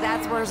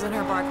 That's worse than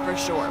her bark for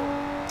sure.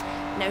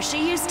 No,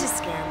 she used to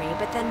scare me,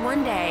 but then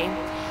one day,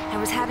 I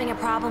was having a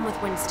problem with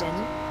Winston.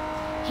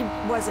 He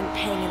wasn't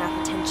paying enough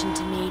attention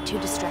to me, too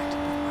distracted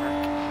with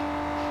work.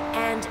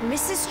 And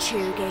Mrs. Chu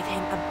gave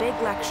him a big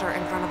lecture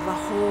in front of the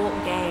whole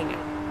gang.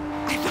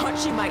 I thought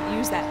she might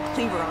use that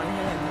cleaver on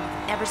him.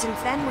 Ever since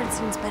then,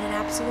 Winston's been an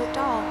absolute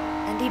doll.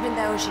 And even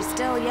though she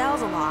still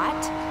yells a lot,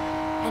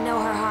 I know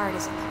her heart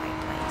is in the right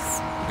place.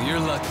 Well, you're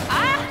lucky.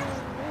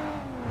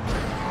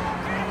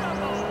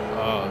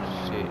 Oh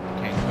shit,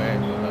 can't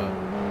crash with her.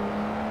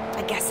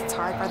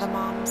 hard for the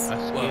moms. I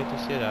scared the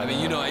shit out I mean,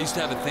 of you her. know, I used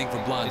to have a thing for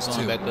blondes It's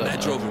going too, back up, and that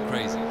huh? drove her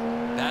crazy.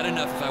 Bad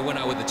enough if I went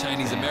out with a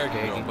Chinese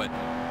American girl, but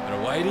a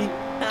whitey?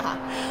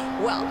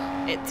 Well,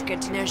 it's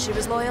good to know she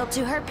was loyal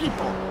to her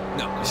people.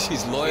 No,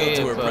 she's loyal Yeah,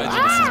 to her but-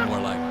 prejudices, more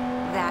like.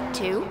 That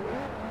too.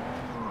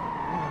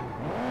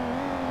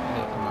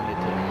 Yeah, come on here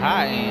to the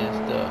high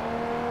end stuff.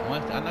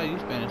 I know you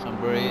spending some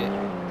bread.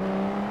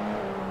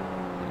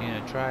 You in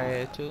a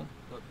triad too?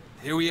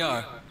 Here we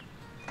are.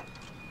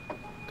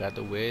 Got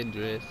the wedding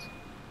dress.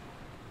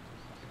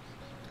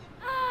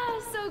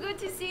 Ah, so good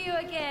to see you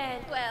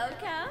again.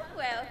 Welcome,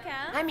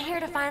 welcome. I'm here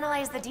to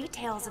finalize the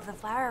details of the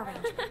flower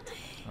arrangement.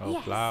 Oh,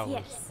 Yes, flowers.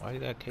 yes. Why you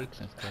got cakes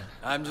and stuff?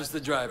 I'm just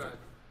the driver.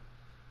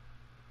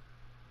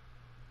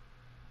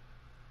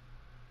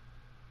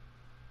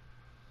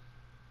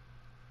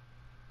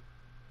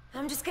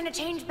 I'm just gonna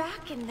change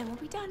back and then we'll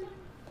be done.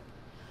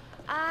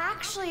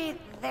 Actually,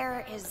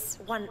 there is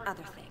one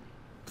other thing.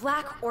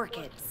 Black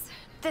orchids.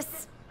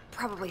 This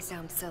probably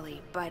sounds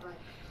silly, but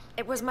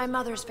it was my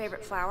mother's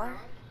favorite flower,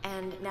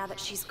 and now that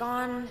she's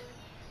gone,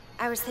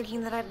 I was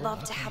thinking that I'd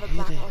love to have a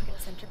black orchid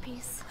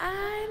centerpiece.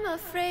 I'm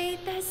afraid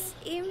that's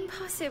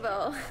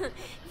impossible.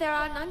 There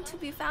are none to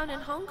be found in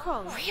Hong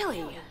Kong.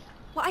 Really?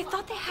 Well, I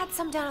thought they had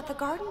some down at the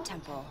Garden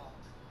Temple.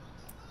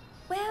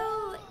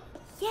 Well,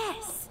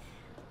 yes,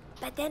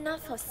 but they're not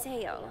for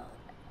sale.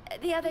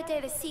 The other day,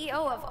 the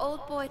CEO of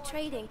Old Boy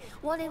Trading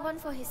wanted one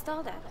for his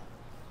daughter.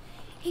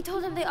 He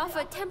told them they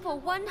offered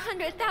Temple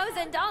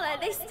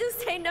 $100,000. They still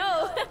say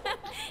no.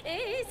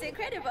 It's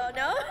incredible,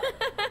 no?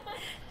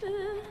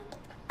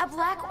 A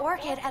black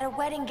orchid at a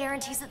wedding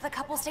guarantees that the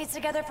couple stays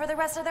together for the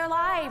rest of their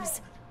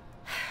lives.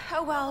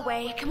 Oh well,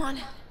 Wei, come on.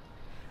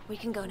 We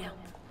can go now.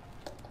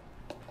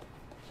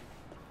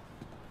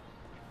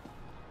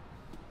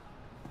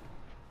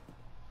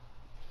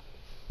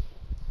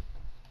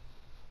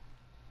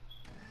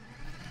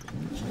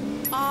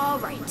 All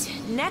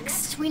right,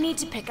 next we need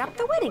to pick up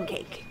the wedding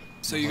cake.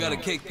 So you got a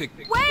cake pick.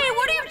 Wei,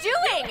 what are you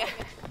doing?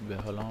 You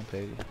better hold on,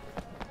 Peggy.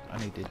 I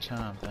need the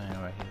chime thing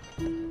right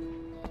here.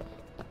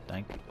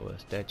 Thank you. Or a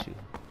statue.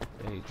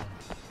 There you go.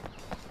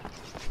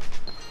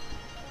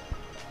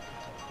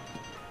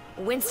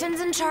 Winston's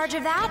in charge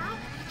of that.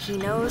 He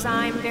knows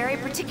I'm very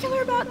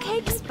particular about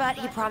cakes, but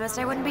he promised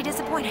I wouldn't be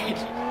disappointed.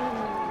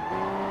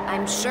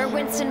 I'm sure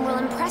Winston will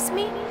impress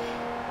me.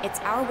 It's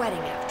our wedding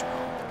after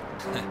all.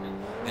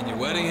 And your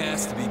wedding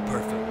has to be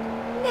perfect.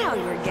 Now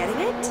you're getting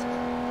it.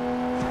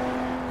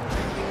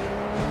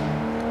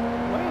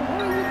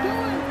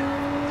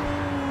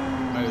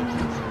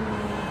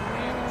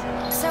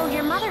 So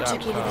your mother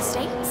took you to the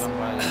States?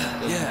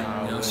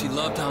 Yeah, you know, she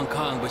loved Hong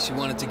Kong, but she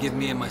wanted to give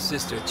me and my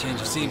sister a change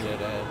of scenery.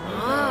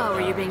 Oh,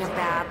 were you being a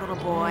bad little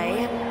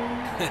boy?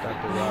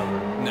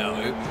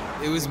 No,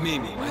 it was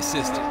Mimi, my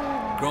sister.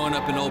 Growing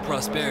up in Old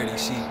Prosperity,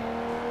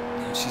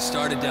 she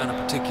started down a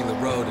particular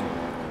road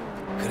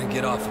and couldn't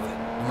get off of it.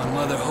 And my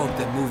mother hoped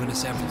that moving to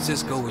San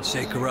Francisco would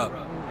shake her up.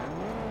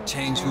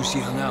 Change who she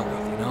hung out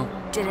with, you know?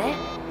 Did it?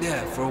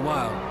 Yeah, for a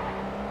while.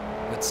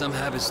 But some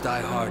habits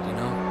die hard, you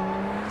know?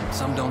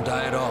 Some don't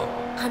die at all.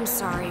 I'm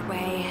sorry,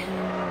 Wei.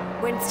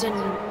 Winston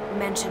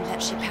mentioned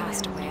that she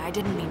passed away. I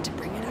didn't mean to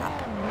bring it up.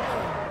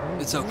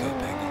 It's okay,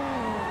 Peggy.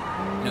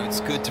 You know, it's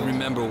good to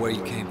remember where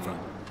you came from.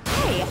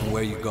 Hey! And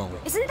where you're going.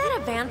 Isn't that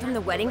a van from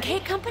the wedding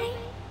cake company?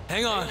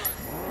 Hang on.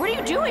 What are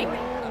you doing?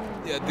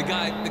 Yeah, the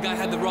guy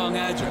had the wrong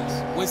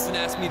address. Winston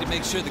asked me to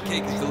make sure the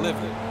cake is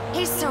delivered.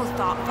 He's so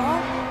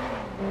thoughtful.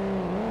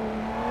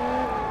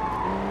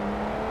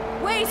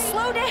 Wait,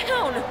 slow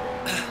down!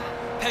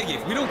 Peggy,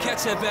 if we don't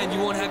catch that van, you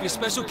won't have your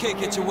special cake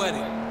at your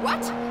wedding.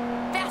 What?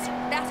 Faster,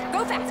 faster,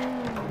 go faster!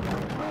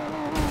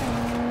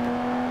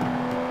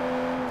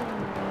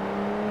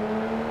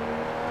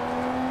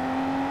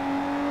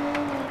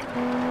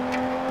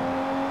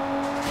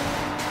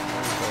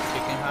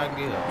 Kicking high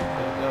gear.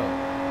 Let's go.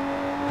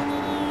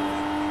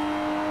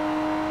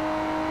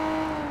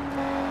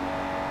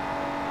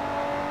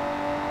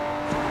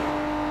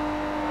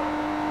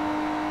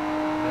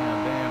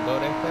 Damn, go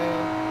that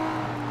fast?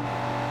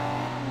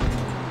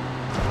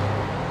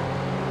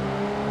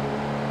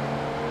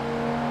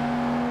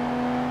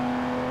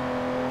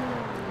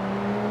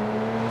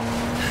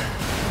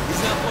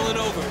 He's not pulling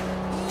over.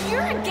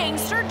 You're a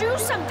gangster, do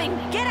something!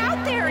 Get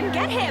out there and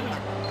get him!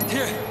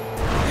 Here,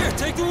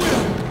 take the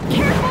wheel.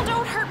 Careful,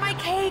 don't hurt my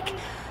cake!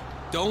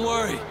 Don't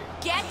worry.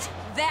 Get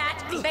that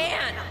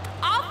van!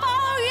 I'll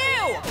follow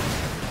you!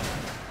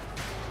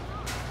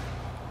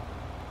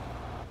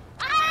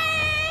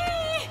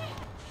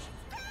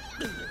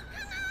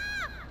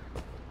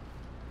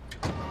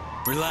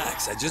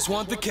 Relax, I just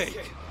want the cake.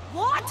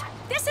 What?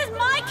 This is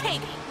my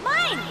cake!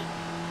 Mine!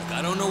 Look,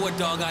 I don't know what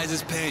Dog Eyes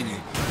is paying you,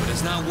 but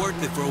it's not worth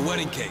it for a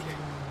wedding cake.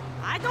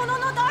 I don't know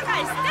no dog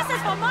eyes. This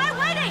is for my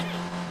wedding.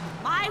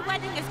 My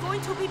wedding is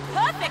going to be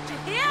perfect, you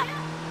hear?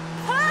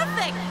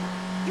 Perfect!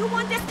 You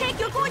want this cake,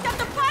 you're going to have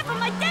to pry from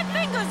my dead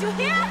fingers, you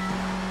hear?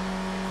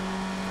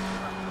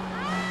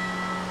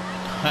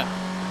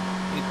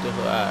 Eat the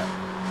hot.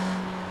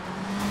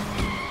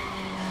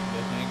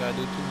 Guess you ain't gotta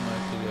do too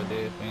much to your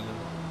dead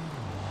fingers.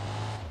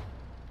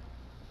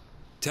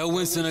 Tell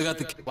Winston I got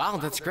the... Wow,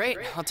 that's great.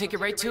 I'll take it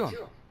right to him.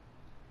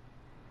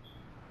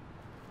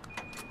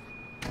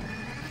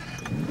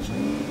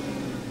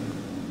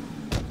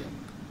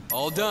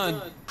 All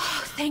done.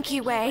 Thank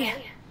you, Wei.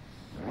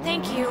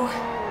 Thank you.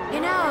 You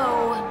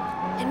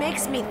know, it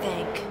makes me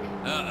think.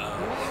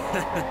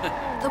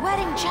 Uh-oh. The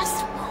wedding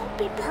just won't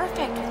be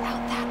perfect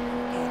without that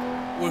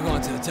kid. We're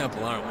going to the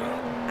temple, aren't we?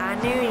 I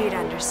knew you'd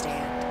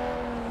understand.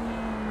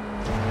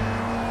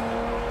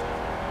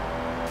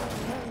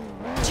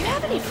 Do you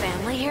have any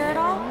family here at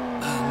all?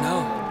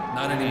 No,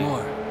 not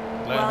anymore.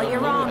 Well, you're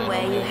wrong,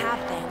 Wei. You have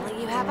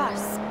family. You have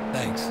us.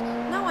 Thanks.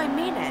 No, I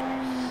mean it.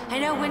 I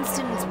know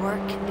Winston's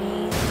work can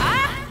be...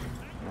 Ah!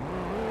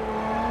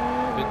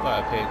 Be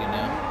quiet, Peggy,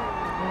 now.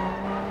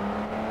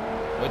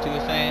 What you were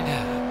saying?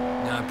 Yeah,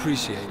 no, I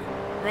appreciate it.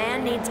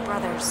 Man needs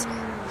brothers,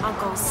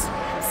 uncles,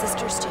 and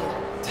sisters too.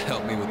 To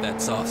help me with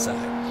that soft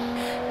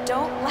side.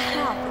 Don't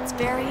laugh, it's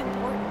very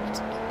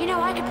important. You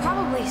know, I could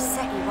probably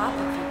set you up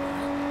if you want.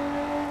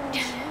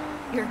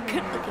 You're a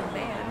good-looking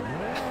man.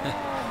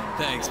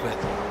 Thanks, but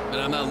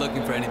I'm not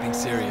looking for anything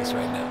serious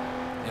right now.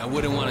 I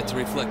wouldn't want it to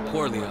reflect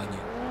poorly on you.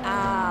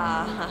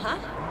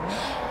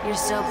 You're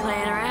still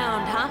playing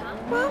around, huh?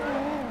 Well,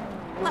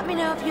 let me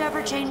know if you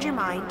ever change your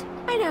mind.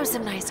 I know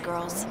some nice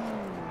girls.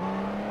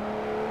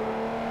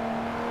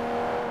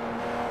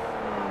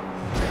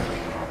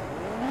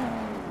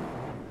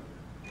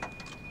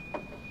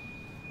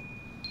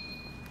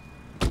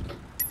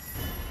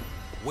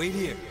 Wait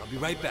here. I'll be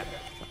right back.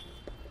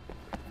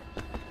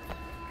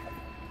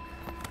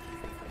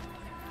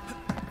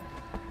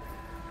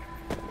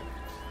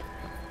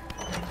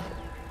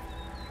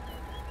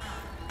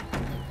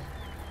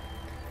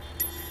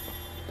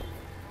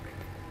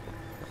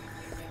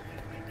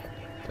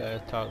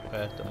 Fast talk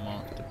past the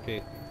month to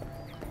pick.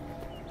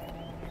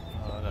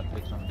 Oh, I gotta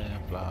pick some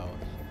damn flowers.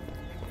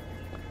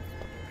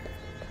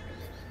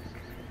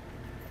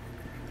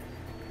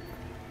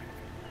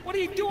 What are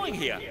you doing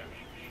here?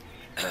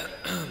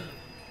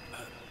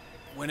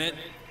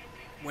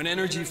 When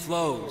energy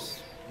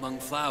flows among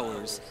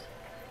flowers,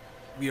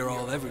 we are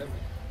all everywhere.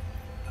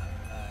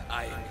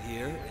 I am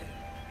here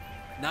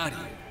and not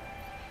here.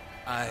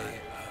 I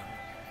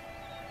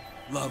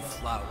love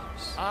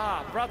flowers.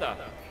 Ah, brother.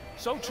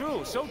 So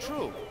true, so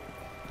true.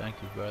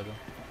 Thank you, brother.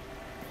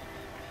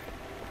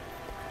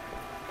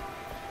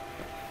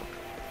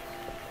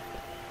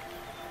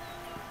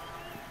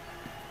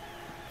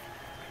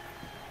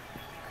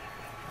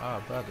 Ah,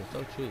 brother,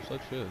 so true, so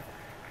true.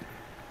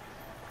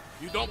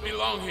 You don't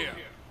belong here.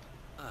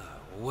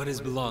 What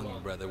is belonging,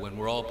 brother, when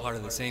we're all part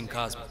of the same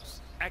cosmos?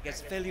 I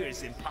guess failure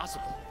is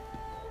impossible.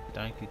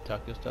 Thank you,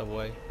 tuck your stuff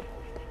away.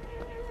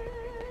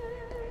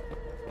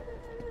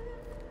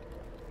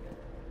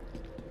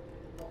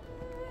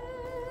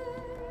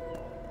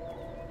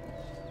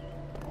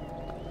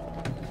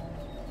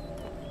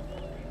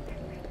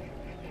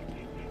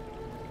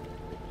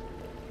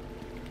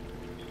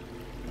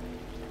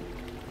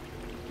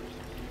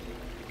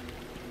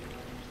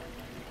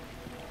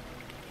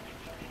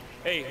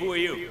 Hey, who are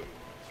you?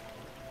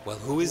 Well,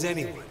 who is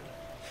anyone?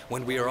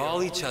 When we are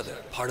all each other,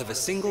 part of a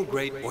single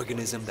great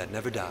organism that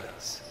never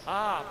dies.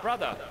 Ah,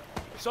 brother.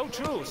 So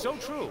true, so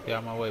true. Get out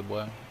of my way,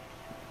 boy.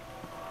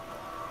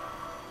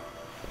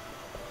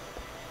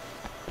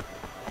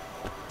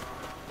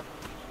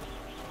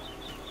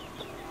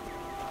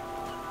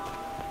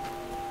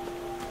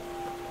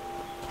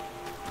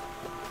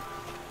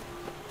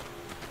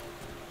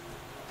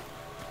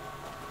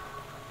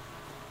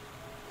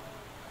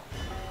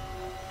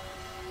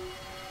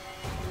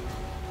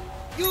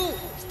 You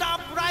stop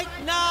right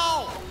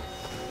now!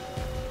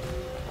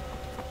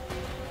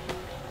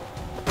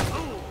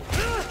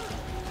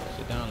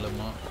 Sit down,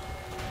 Lamont.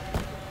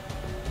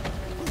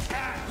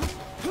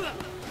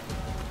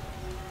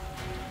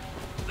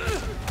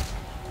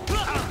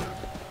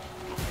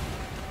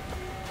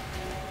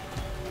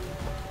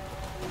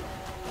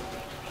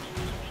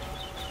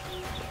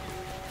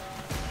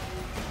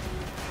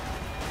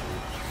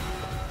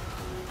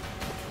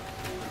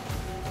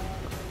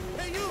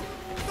 Hey, you!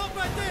 Stop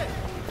right there!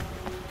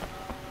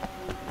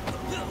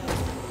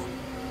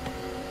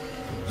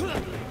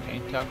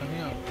 Ain't talking to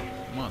him.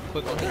 Come on,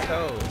 quick on his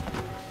toes.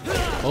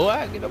 Oh,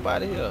 I get up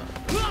out of here.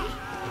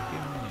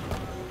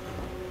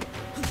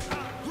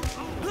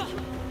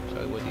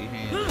 Show you what these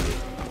hands do.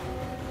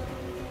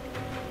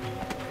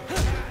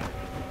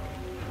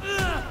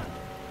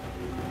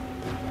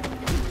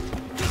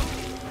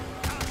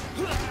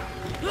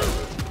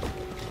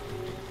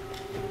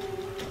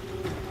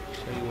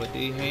 Show you what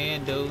these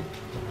hands do.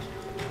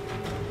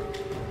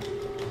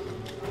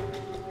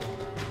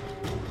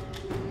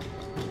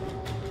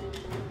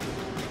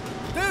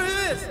 There he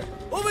is!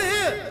 Over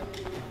here!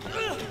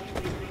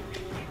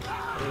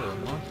 Oh,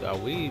 monster, our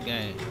weed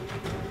game.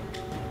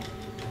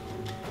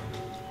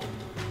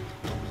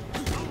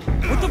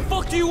 What the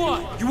fuck do you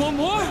want? You want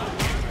more?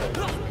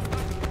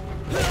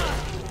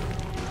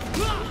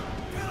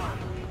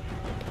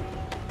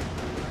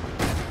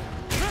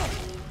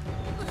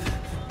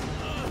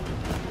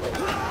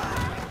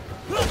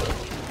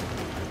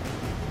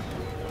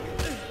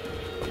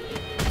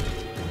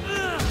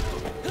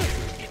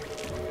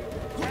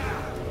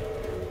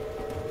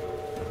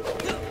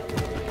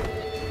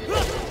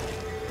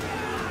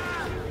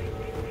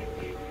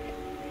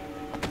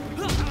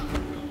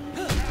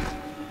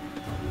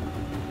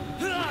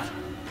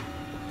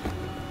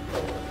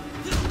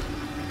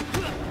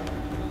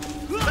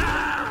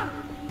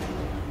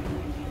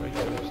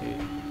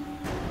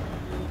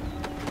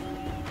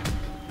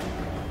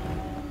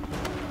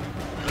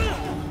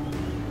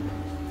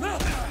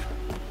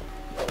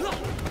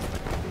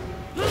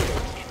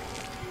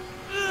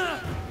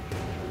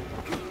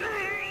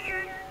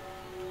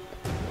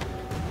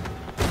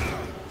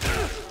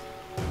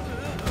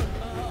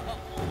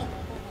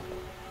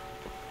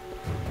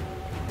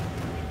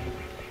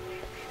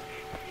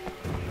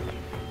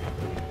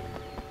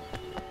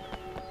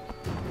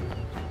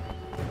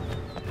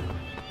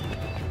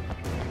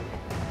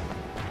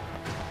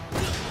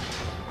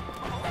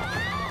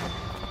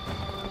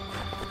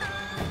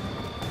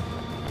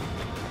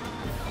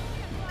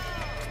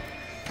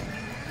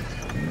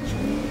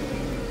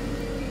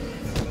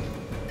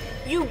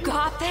 You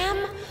got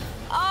them?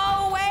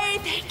 Oh,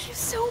 wait, thank you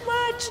so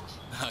much.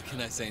 How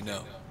can I say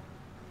no?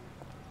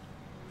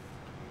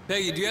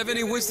 Peggy, do you have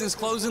any Winston's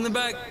clothes in the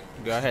back?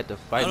 Girl, I had to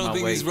fight I don't my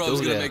think way these robes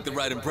through gonna there. make the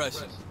right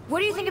impression. What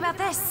do you think about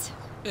this?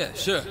 Yeah,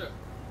 sure.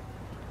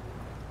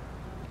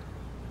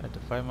 I had to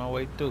fight my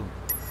way through.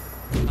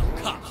 Oh,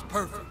 cops,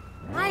 perfect.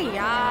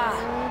 Hiya.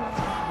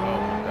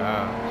 Oh my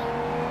gosh.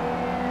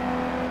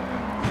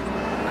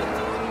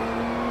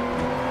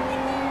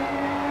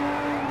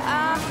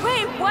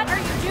 Wait, what are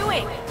you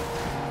doing?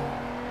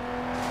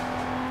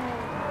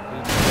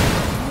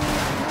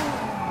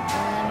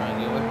 Trying to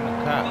get away from the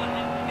cop.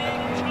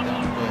 That's what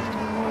dumb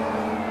question.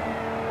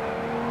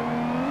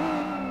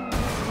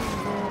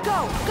 Go,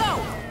 go!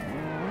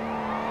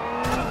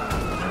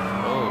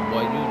 Oh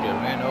boy, you just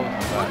ran over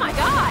somebody. Oh my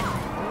god!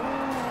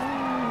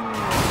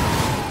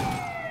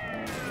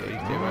 Yeah, you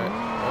stay right.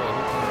 Oh,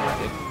 who came right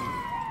there?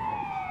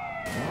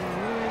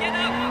 Get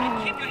out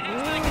and keep your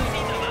hands where I can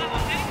see them, huh?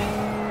 Okay?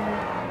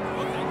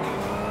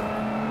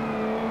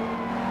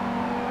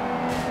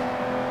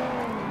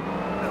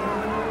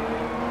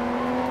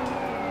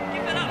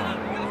 Give it up.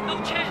 You have no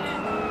chance.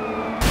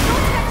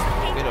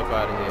 Get up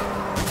out of here.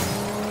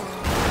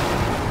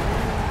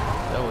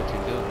 That's what you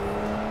do.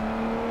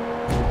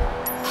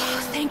 Oh,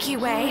 thank you,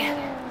 Wei.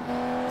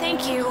 Thank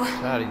you.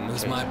 Proud of you, It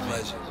was Kate. my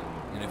pleasure.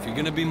 And if you're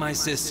gonna be my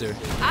sister,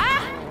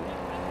 Ah!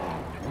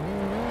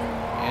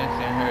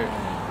 Anderson hurt.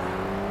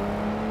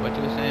 What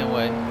you were saying,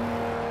 Wei?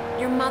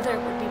 Your mother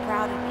would be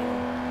proud of you.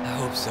 I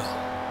hope so.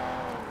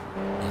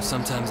 Now,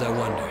 sometimes I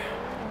wonder.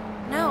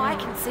 No, I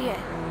can see it.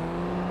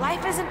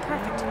 Life isn't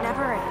perfect, it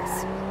never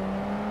is.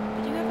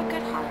 But you have a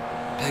good heart.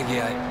 Peggy,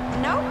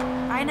 Nope,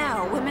 I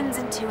know, women's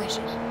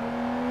intuition.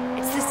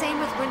 It's the same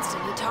with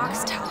Winston. He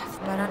talks tough,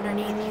 but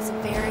underneath he's a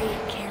very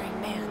caring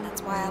man.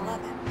 That's why I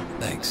love him.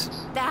 Thanks.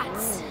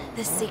 That's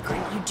the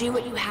secret. You do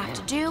what you have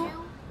to do,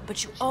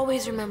 but you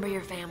always remember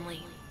your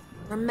family.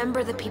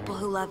 Remember the people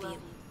who love you.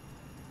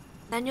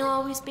 Then you'll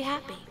always be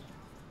happy.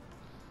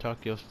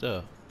 Talk your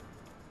stuff.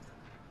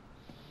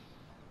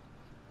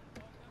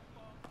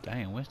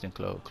 Dang, Winston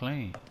clothes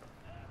clean.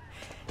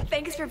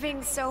 Thanks for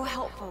being so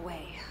helpful,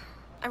 Wei.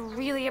 I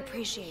really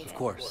appreciate it. Of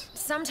course.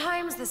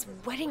 Sometimes this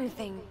wedding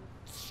thing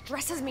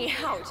stresses me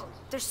out.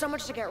 There's so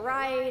much to get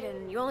right,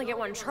 and you only get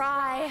one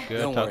try.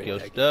 Girl, Don't talk worry, your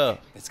Peggy. stuff.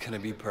 It's gonna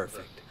be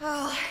perfect.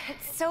 Oh,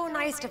 it's so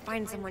nice to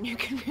find someone you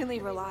can really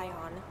rely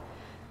on.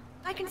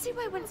 I can see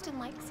why Winston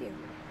likes you.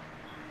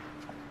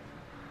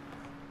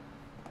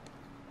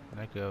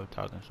 That girl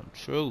talking some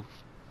truth.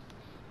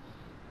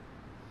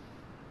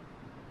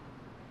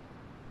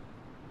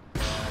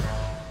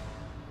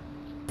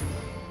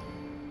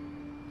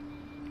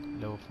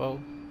 Level 4.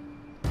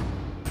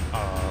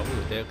 Oh, we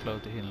were that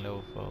close to hitting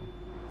level 4.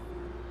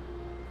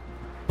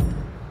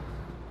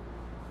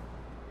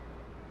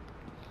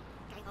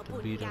 To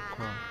beat up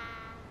Crow.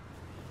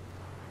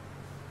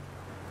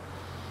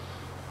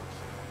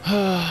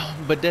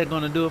 But that's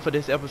gonna do it for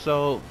this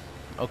episode.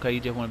 Okay, you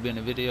just want to be in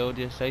the video,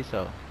 just say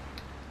so.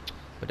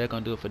 But that's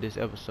gonna do it for this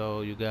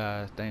episode, you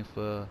guys. Thanks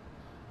for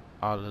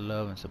all the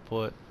love and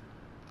support.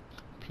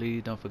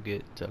 Please don't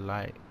forget to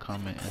like,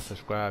 comment, and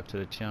subscribe to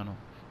the channel.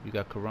 You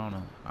got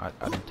Corona. I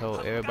done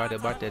told everybody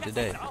about that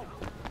today.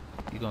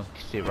 You gonna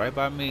sit right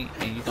by me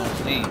and you gonna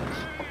sneeze.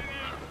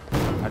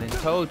 I done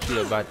told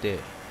you about that.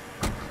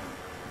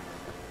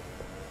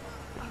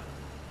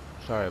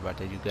 Sorry about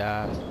that, you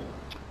guys.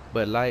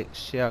 But like,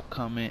 share,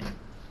 comment,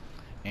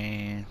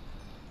 and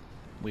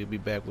we'll be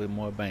back with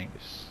more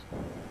bangers.